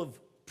full of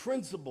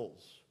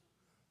principles.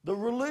 The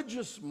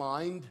religious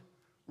mind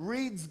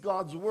reads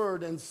God's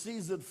Word and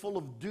sees it full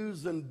of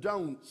do's and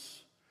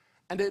don'ts,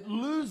 and it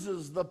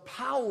loses the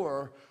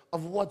power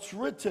of what's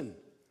written.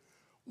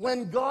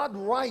 When God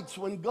writes,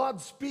 when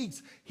God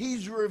speaks,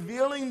 He's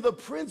revealing the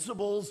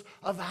principles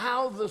of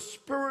how the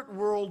spirit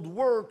world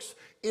works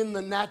in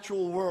the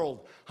natural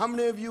world. How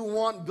many of you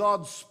want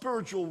God's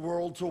spiritual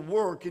world to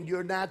work in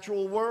your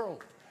natural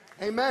world?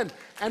 Amen.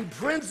 And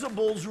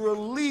principles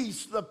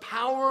release the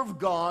power of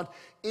God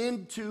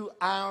into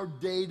our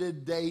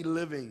day-to-day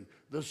living.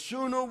 The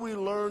sooner we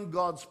learn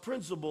God's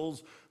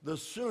principles, the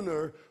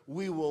sooner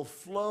we will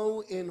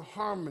flow in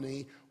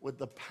harmony with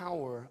the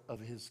power of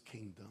His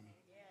kingdom.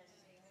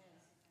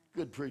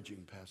 Good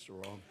preaching, Pastor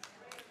Ron.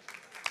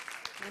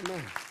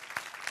 Amen.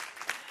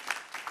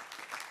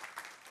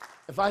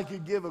 If I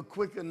could give a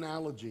quick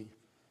analogy,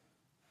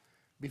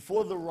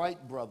 before the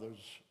Wright brothers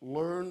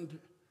learned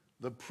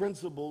the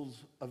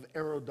principles of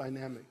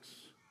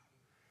aerodynamics,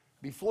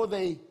 before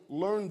they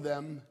learned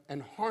them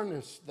and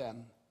harnessed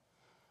them,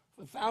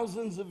 for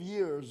thousands of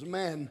years,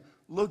 men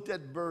looked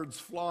at birds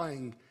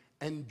flying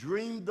and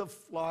dreamed of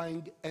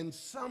flying, and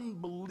some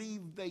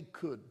believed they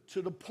could,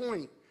 to the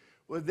point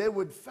where they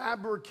would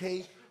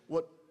fabricated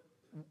what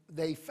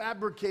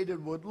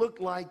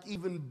looked like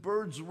even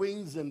birds'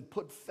 wings and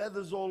put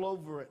feathers all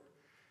over it.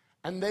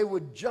 And they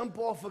would jump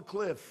off a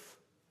cliff,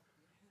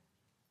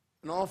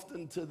 and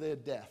often to their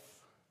death.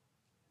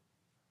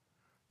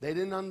 They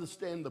didn't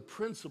understand the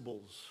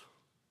principles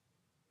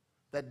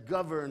that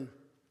govern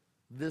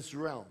this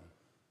realm.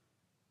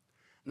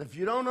 And if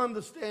you don't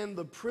understand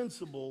the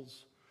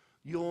principles,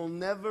 you'll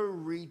never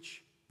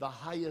reach the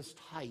highest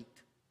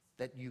height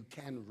that you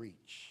can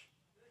reach.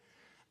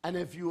 And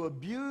if you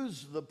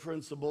abuse the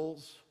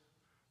principles,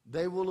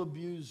 they will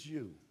abuse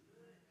you.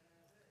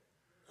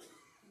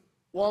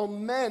 While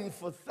men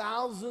for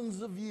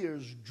thousands of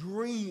years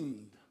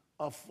dreamed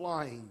of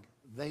flying,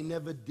 they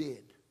never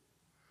did.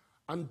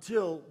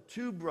 Until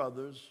two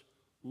brothers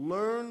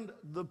learned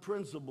the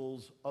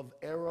principles of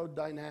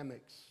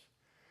aerodynamics.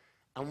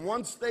 And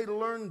once they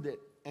learned it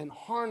and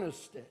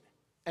harnessed it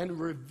and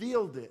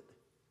revealed it,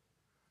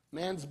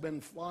 man's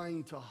been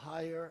flying to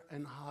higher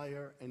and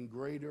higher and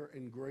greater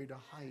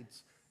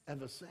heights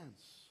ever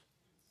since.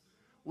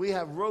 We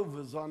have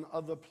rovers on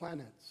other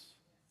planets.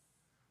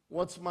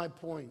 What's my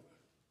point?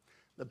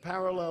 The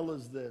parallel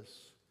is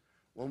this.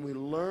 When we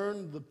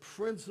learn the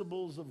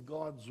principles of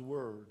God's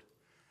Word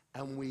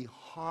and we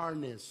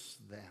harness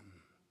them,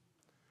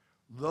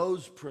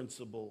 those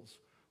principles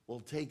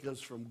will take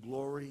us from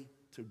glory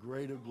to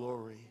greater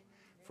glory,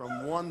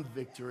 from one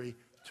victory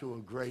to a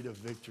greater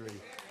victory.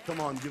 Come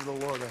on, give the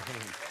Lord a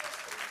hand.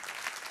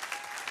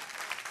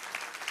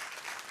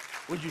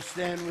 Would you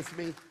stand with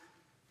me?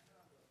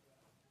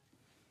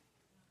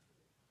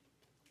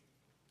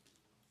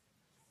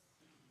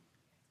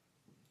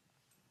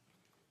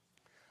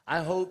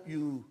 I hope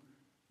you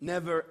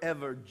never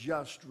ever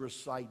just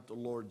recite the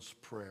Lord's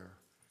Prayer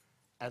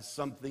as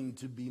something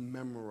to be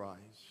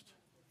memorized.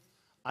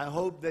 I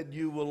hope that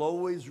you will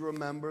always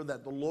remember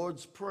that the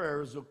Lord's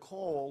Prayer is a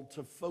call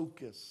to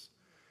focus.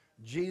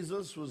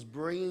 Jesus was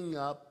bringing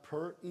up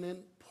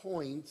pertinent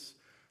points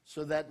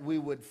so that we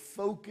would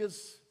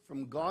focus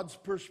from God's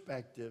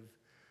perspective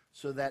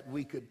so that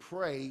we could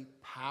pray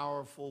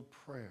powerful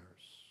prayers.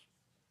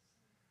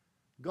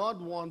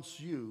 God wants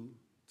you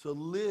to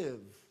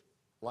live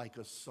like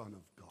a son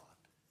of God.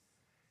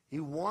 He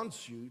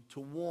wants you to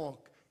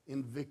walk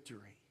in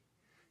victory.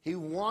 He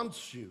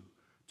wants you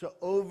to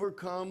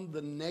overcome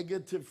the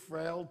negative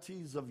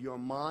frailties of your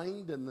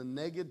mind and the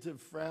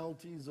negative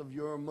frailties of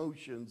your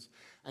emotions.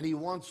 And He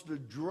wants to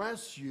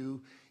dress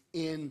you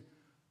in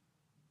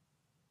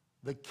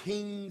the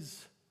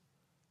King's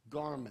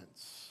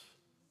garments.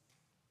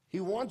 He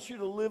wants you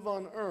to live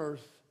on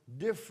earth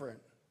different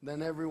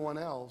than everyone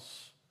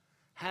else,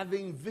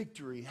 having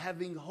victory,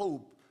 having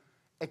hope,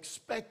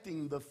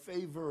 expecting the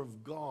favor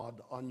of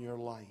God on your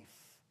life.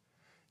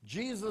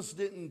 Jesus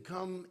didn't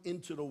come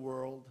into the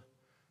world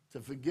to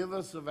forgive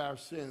us of our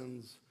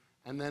sins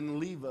and then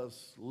leave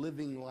us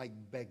living like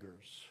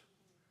beggars.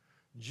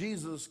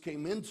 Jesus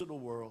came into the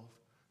world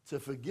to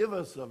forgive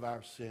us of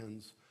our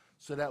sins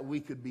so that we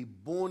could be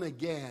born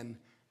again,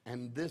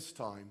 and this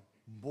time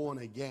born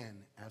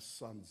again as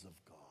sons of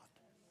God.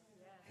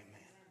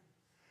 Amen.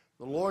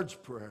 The Lord's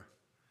Prayer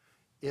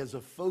is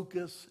a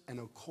focus and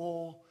a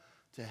call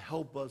to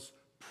help us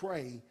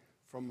pray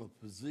from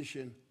a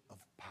position of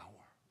power.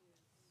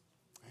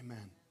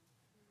 Amen.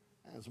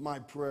 It's my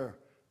prayer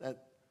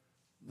that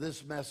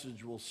this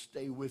message will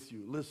stay with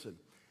you. Listen,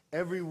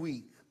 every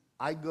week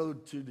I go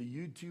to the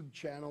YouTube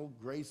channel,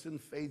 Grace and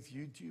Faith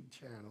YouTube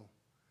channel,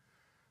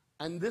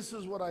 and this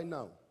is what I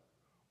know.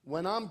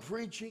 When I'm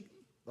preaching,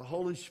 the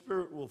Holy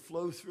Spirit will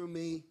flow through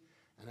me,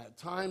 and at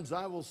times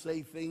I will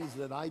say things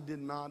that I did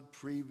not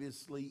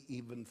previously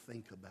even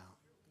think about.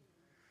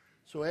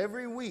 So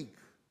every week,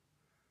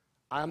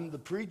 I'm the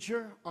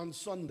preacher on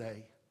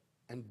Sunday,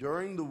 and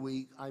during the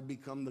week, I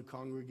become the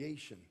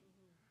congregation.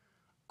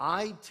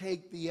 I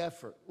take the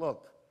effort.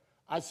 Look,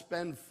 I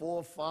spend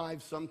 4,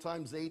 5,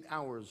 sometimes 8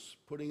 hours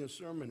putting a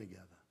sermon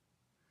together.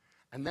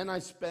 And then I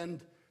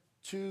spend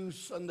 2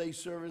 Sunday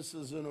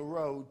services in a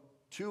row,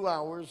 2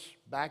 hours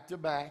back to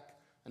back,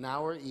 an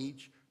hour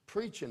each,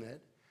 preaching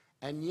it.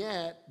 And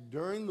yet,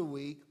 during the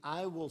week,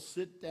 I will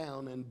sit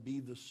down and be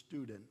the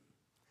student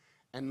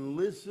and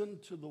listen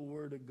to the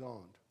Word of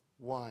God.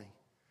 Why?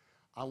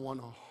 I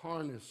want to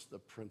harness the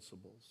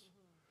principles.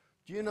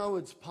 Do you know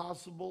it's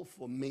possible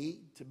for me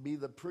to be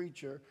the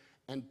preacher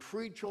and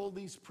preach all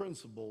these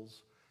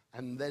principles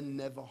and then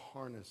never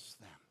harness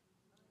them?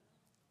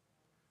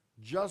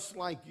 Just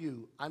like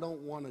you, I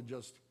don't want to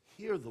just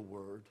hear the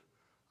Word.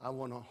 I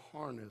want to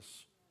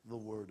harness the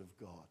Word of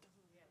God.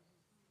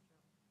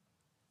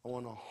 I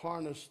want to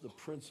harness the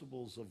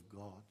principles of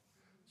God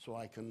so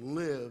I can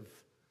live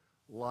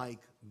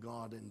like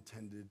God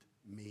intended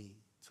me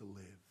to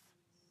live.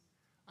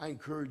 I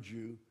encourage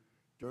you,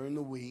 during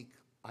the week,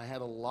 I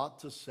had a lot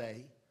to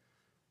say.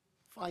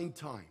 Find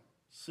time.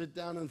 Sit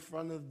down in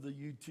front of the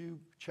YouTube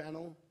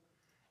channel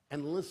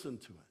and listen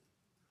to it.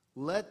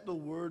 Let the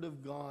Word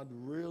of God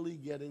really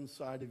get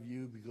inside of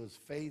you, because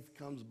faith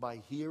comes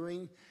by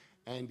hearing,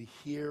 and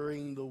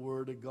hearing the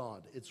Word of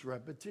God. It's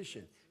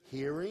repetition.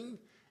 Hearing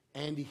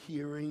and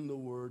hearing the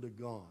Word of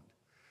God.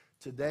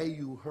 Today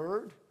you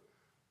heard,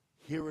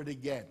 hear it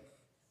again.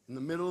 In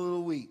the middle of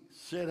the week,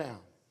 sit down,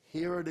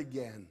 hear it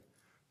again.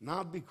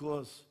 Not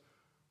because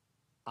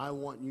I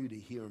want you to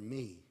hear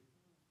me,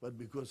 but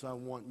because I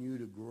want you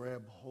to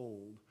grab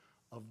hold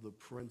of the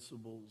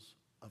principles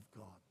of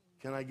God.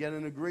 Can I get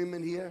an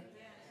agreement here?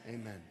 Yes.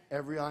 Amen.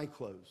 Every eye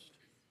closed.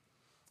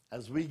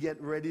 As we get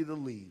ready to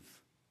leave,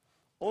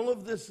 all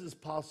of this is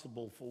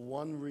possible for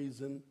one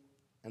reason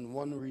and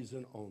one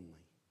reason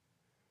only.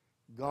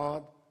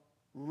 God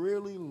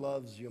really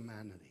loves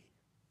humanity.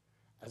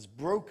 As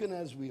broken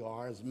as we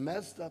are, as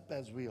messed up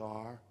as we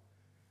are,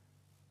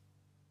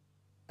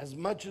 as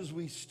much as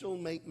we still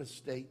make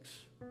mistakes,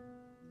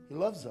 He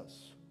loves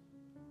us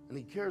and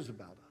He cares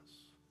about us.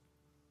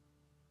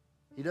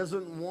 He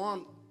doesn't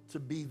want to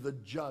be the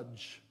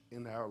judge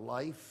in our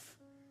life.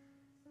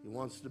 He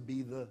wants to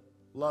be the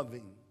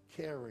loving,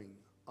 caring,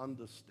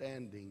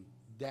 understanding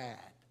dad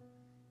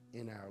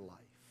in our life.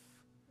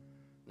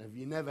 And if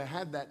you never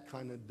had that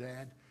kind of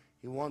dad,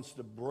 He wants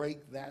to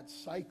break that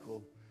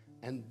cycle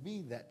and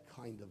be that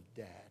kind of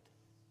dad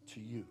to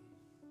you.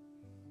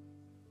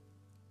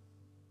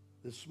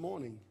 This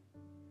morning,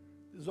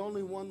 there's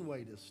only one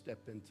way to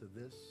step into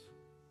this,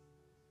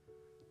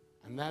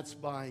 and that's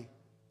by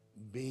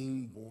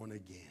being born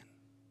again.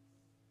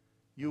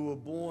 You were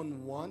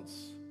born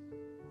once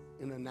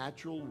in a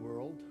natural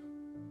world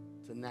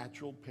to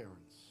natural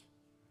parents.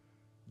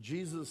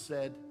 Jesus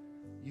said,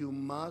 you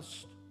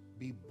must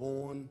be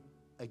born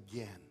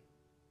again.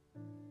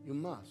 You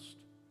must.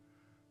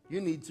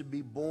 You need to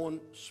be born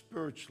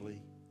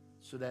spiritually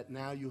so that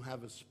now you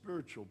have a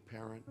spiritual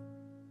parent,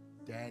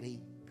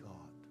 Daddy God.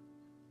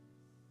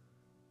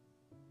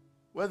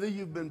 Whether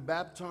you've been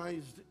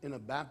baptized in a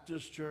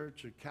Baptist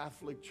church, a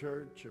Catholic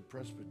church, a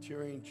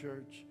Presbyterian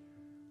church,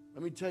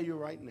 let me tell you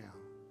right now,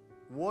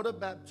 water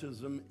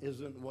baptism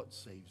isn't what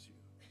saves you.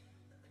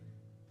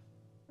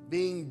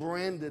 Being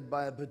branded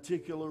by a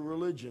particular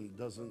religion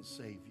doesn't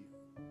save you.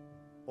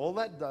 All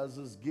that does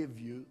is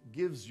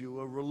gives you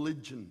a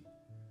religion.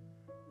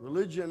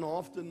 Religion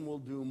often will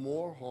do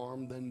more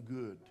harm than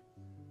good.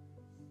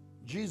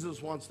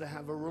 Jesus wants to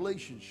have a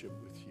relationship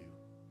with you.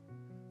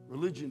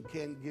 Religion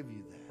can't give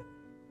you that.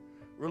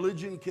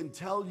 Religion can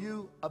tell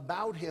you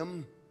about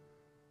Him,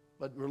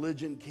 but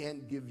religion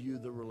can't give you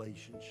the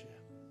relationship.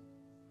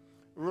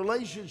 A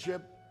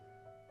relationship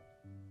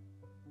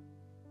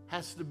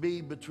has to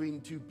be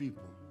between two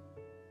people.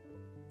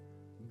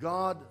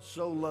 God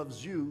so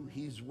loves you,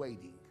 He's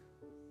waiting.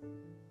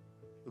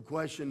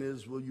 question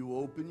is, will you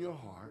open your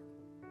heart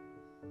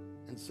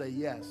and say,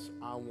 yes,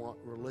 I want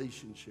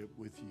relationship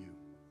with you?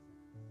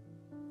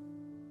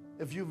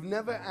 If you've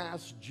never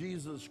asked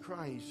Jesus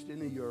Christ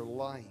into your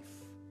life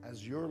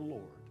as your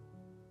Lord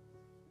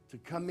to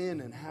come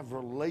in and have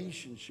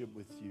relationship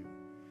with you,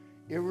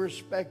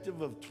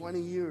 irrespective of 20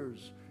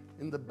 years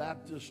in the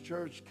Baptist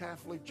church,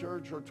 Catholic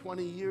church, or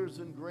 20 years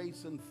in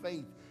grace and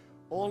faith,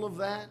 all of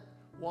that,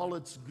 while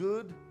it's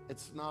good,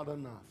 it's not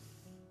enough.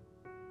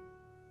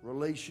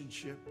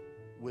 Relationship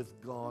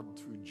with God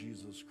through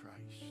Jesus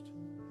Christ.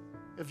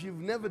 If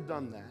you've never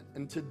done that,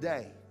 and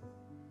today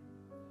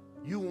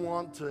you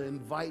want to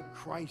invite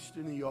Christ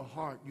into your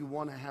heart, you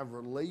want to have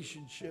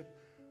relationship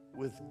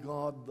with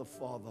God the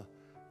Father,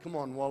 come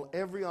on, while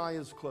every eye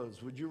is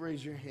closed, would you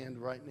raise your hand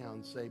right now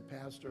and say,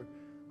 Pastor,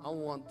 I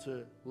want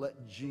to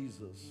let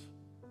Jesus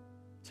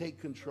take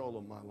control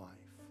of my life.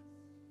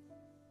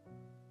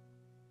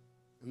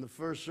 In the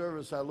first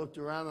service, I looked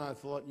around and I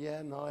thought,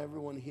 yeah, no,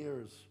 everyone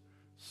here is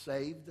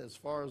saved as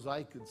far as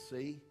I could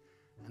see.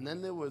 And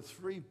then there were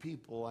 3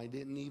 people I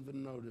didn't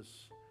even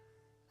notice,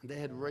 and they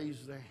had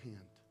raised their hand.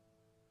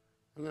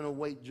 I'm going to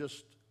wait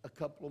just a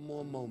couple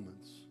more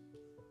moments.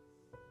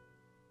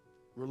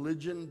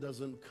 Religion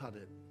doesn't cut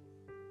it,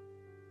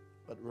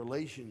 but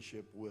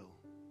relationship will.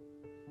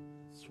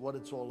 It's what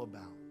it's all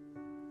about.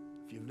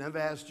 If you've never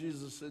asked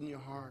Jesus in your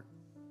heart,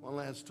 one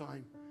last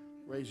time,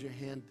 raise your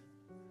hand.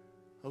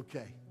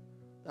 Okay,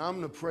 now I'm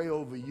going to pray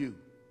over you.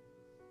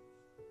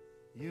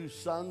 You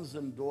sons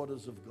and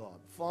daughters of God.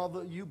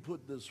 Father, you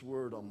put this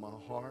word on my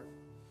heart.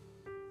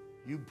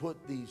 You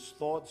put these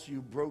thoughts,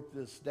 you broke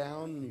this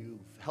down,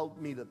 you've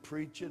helped me to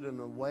preach it in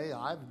a way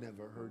I've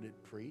never heard it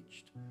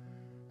preached.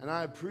 And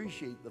I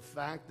appreciate the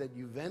fact that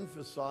you've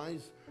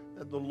emphasized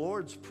that the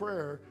Lord's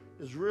Prayer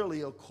is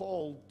really a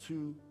call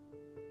to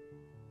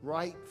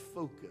right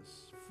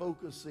focus,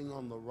 focusing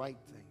on the right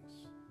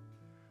things.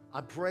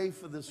 I pray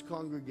for this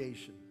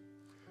congregation.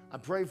 I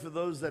pray for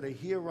those that are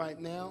here right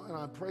now, and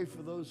I pray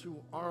for those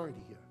who aren't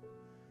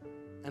here.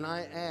 And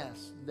I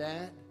ask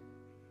that,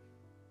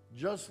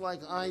 just like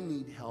I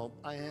need help,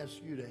 I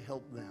ask you to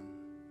help them.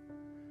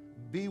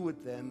 Be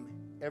with them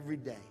every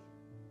day.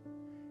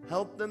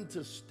 Help them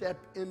to step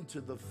into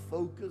the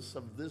focus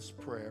of this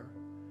prayer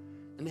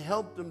and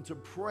help them to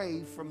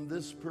pray from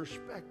this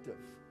perspective.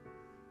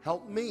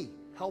 Help me,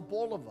 help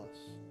all of us.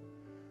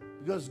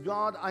 Because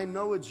God, I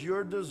know it's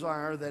your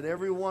desire that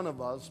every one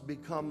of us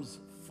becomes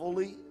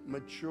fully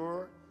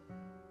mature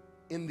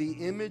in the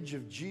image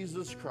of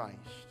Jesus Christ.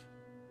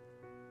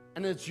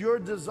 And it's your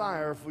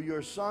desire for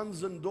your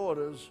sons and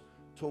daughters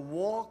to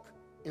walk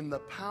in the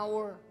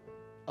power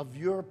of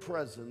your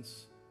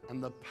presence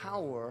and the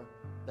power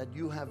that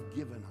you have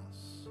given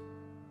us.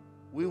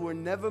 We were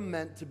never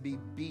meant to be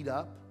beat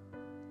up,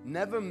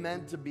 never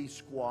meant to be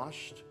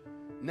squashed,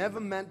 never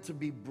meant to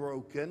be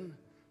broken,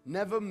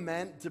 never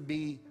meant to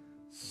be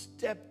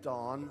stepped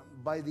on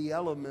by the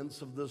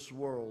elements of this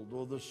world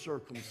or the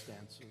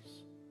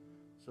circumstances.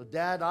 So,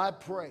 Dad, I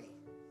pray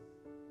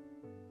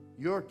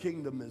your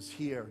kingdom is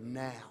here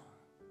now.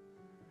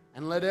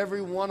 And let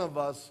every one of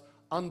us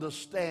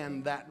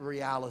understand that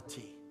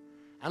reality.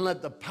 And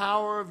let the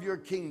power of your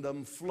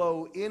kingdom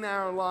flow in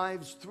our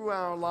lives, through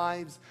our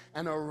lives,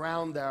 and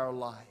around our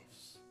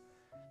lives.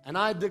 And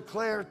I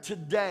declare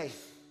today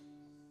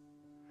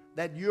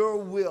that your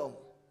will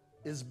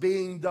is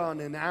being done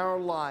in our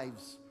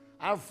lives.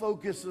 Our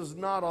focus is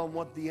not on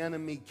what the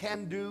enemy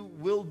can do,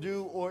 will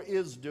do, or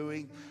is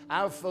doing.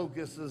 Our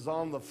focus is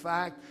on the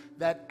fact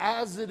that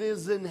as it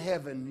is in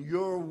heaven,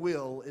 your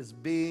will is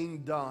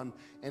being done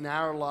in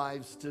our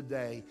lives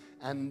today.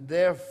 And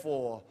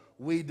therefore,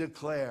 we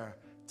declare,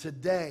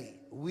 today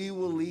we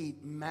will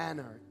eat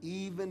manna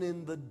even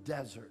in the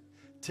desert.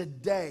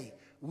 Today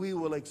we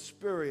will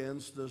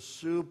experience the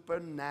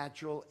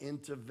supernatural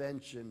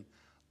intervention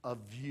of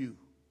you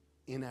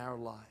in our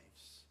lives.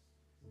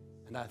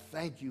 And I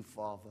thank you,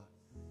 Father,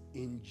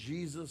 in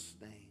Jesus'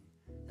 name.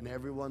 And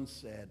everyone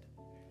said,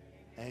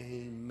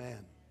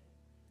 amen.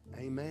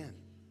 Amen.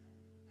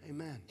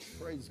 Amen.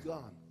 Praise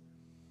God.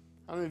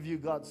 How many of you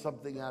got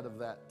something out of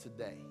that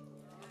today?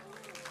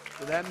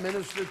 Did that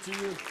minister to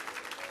you?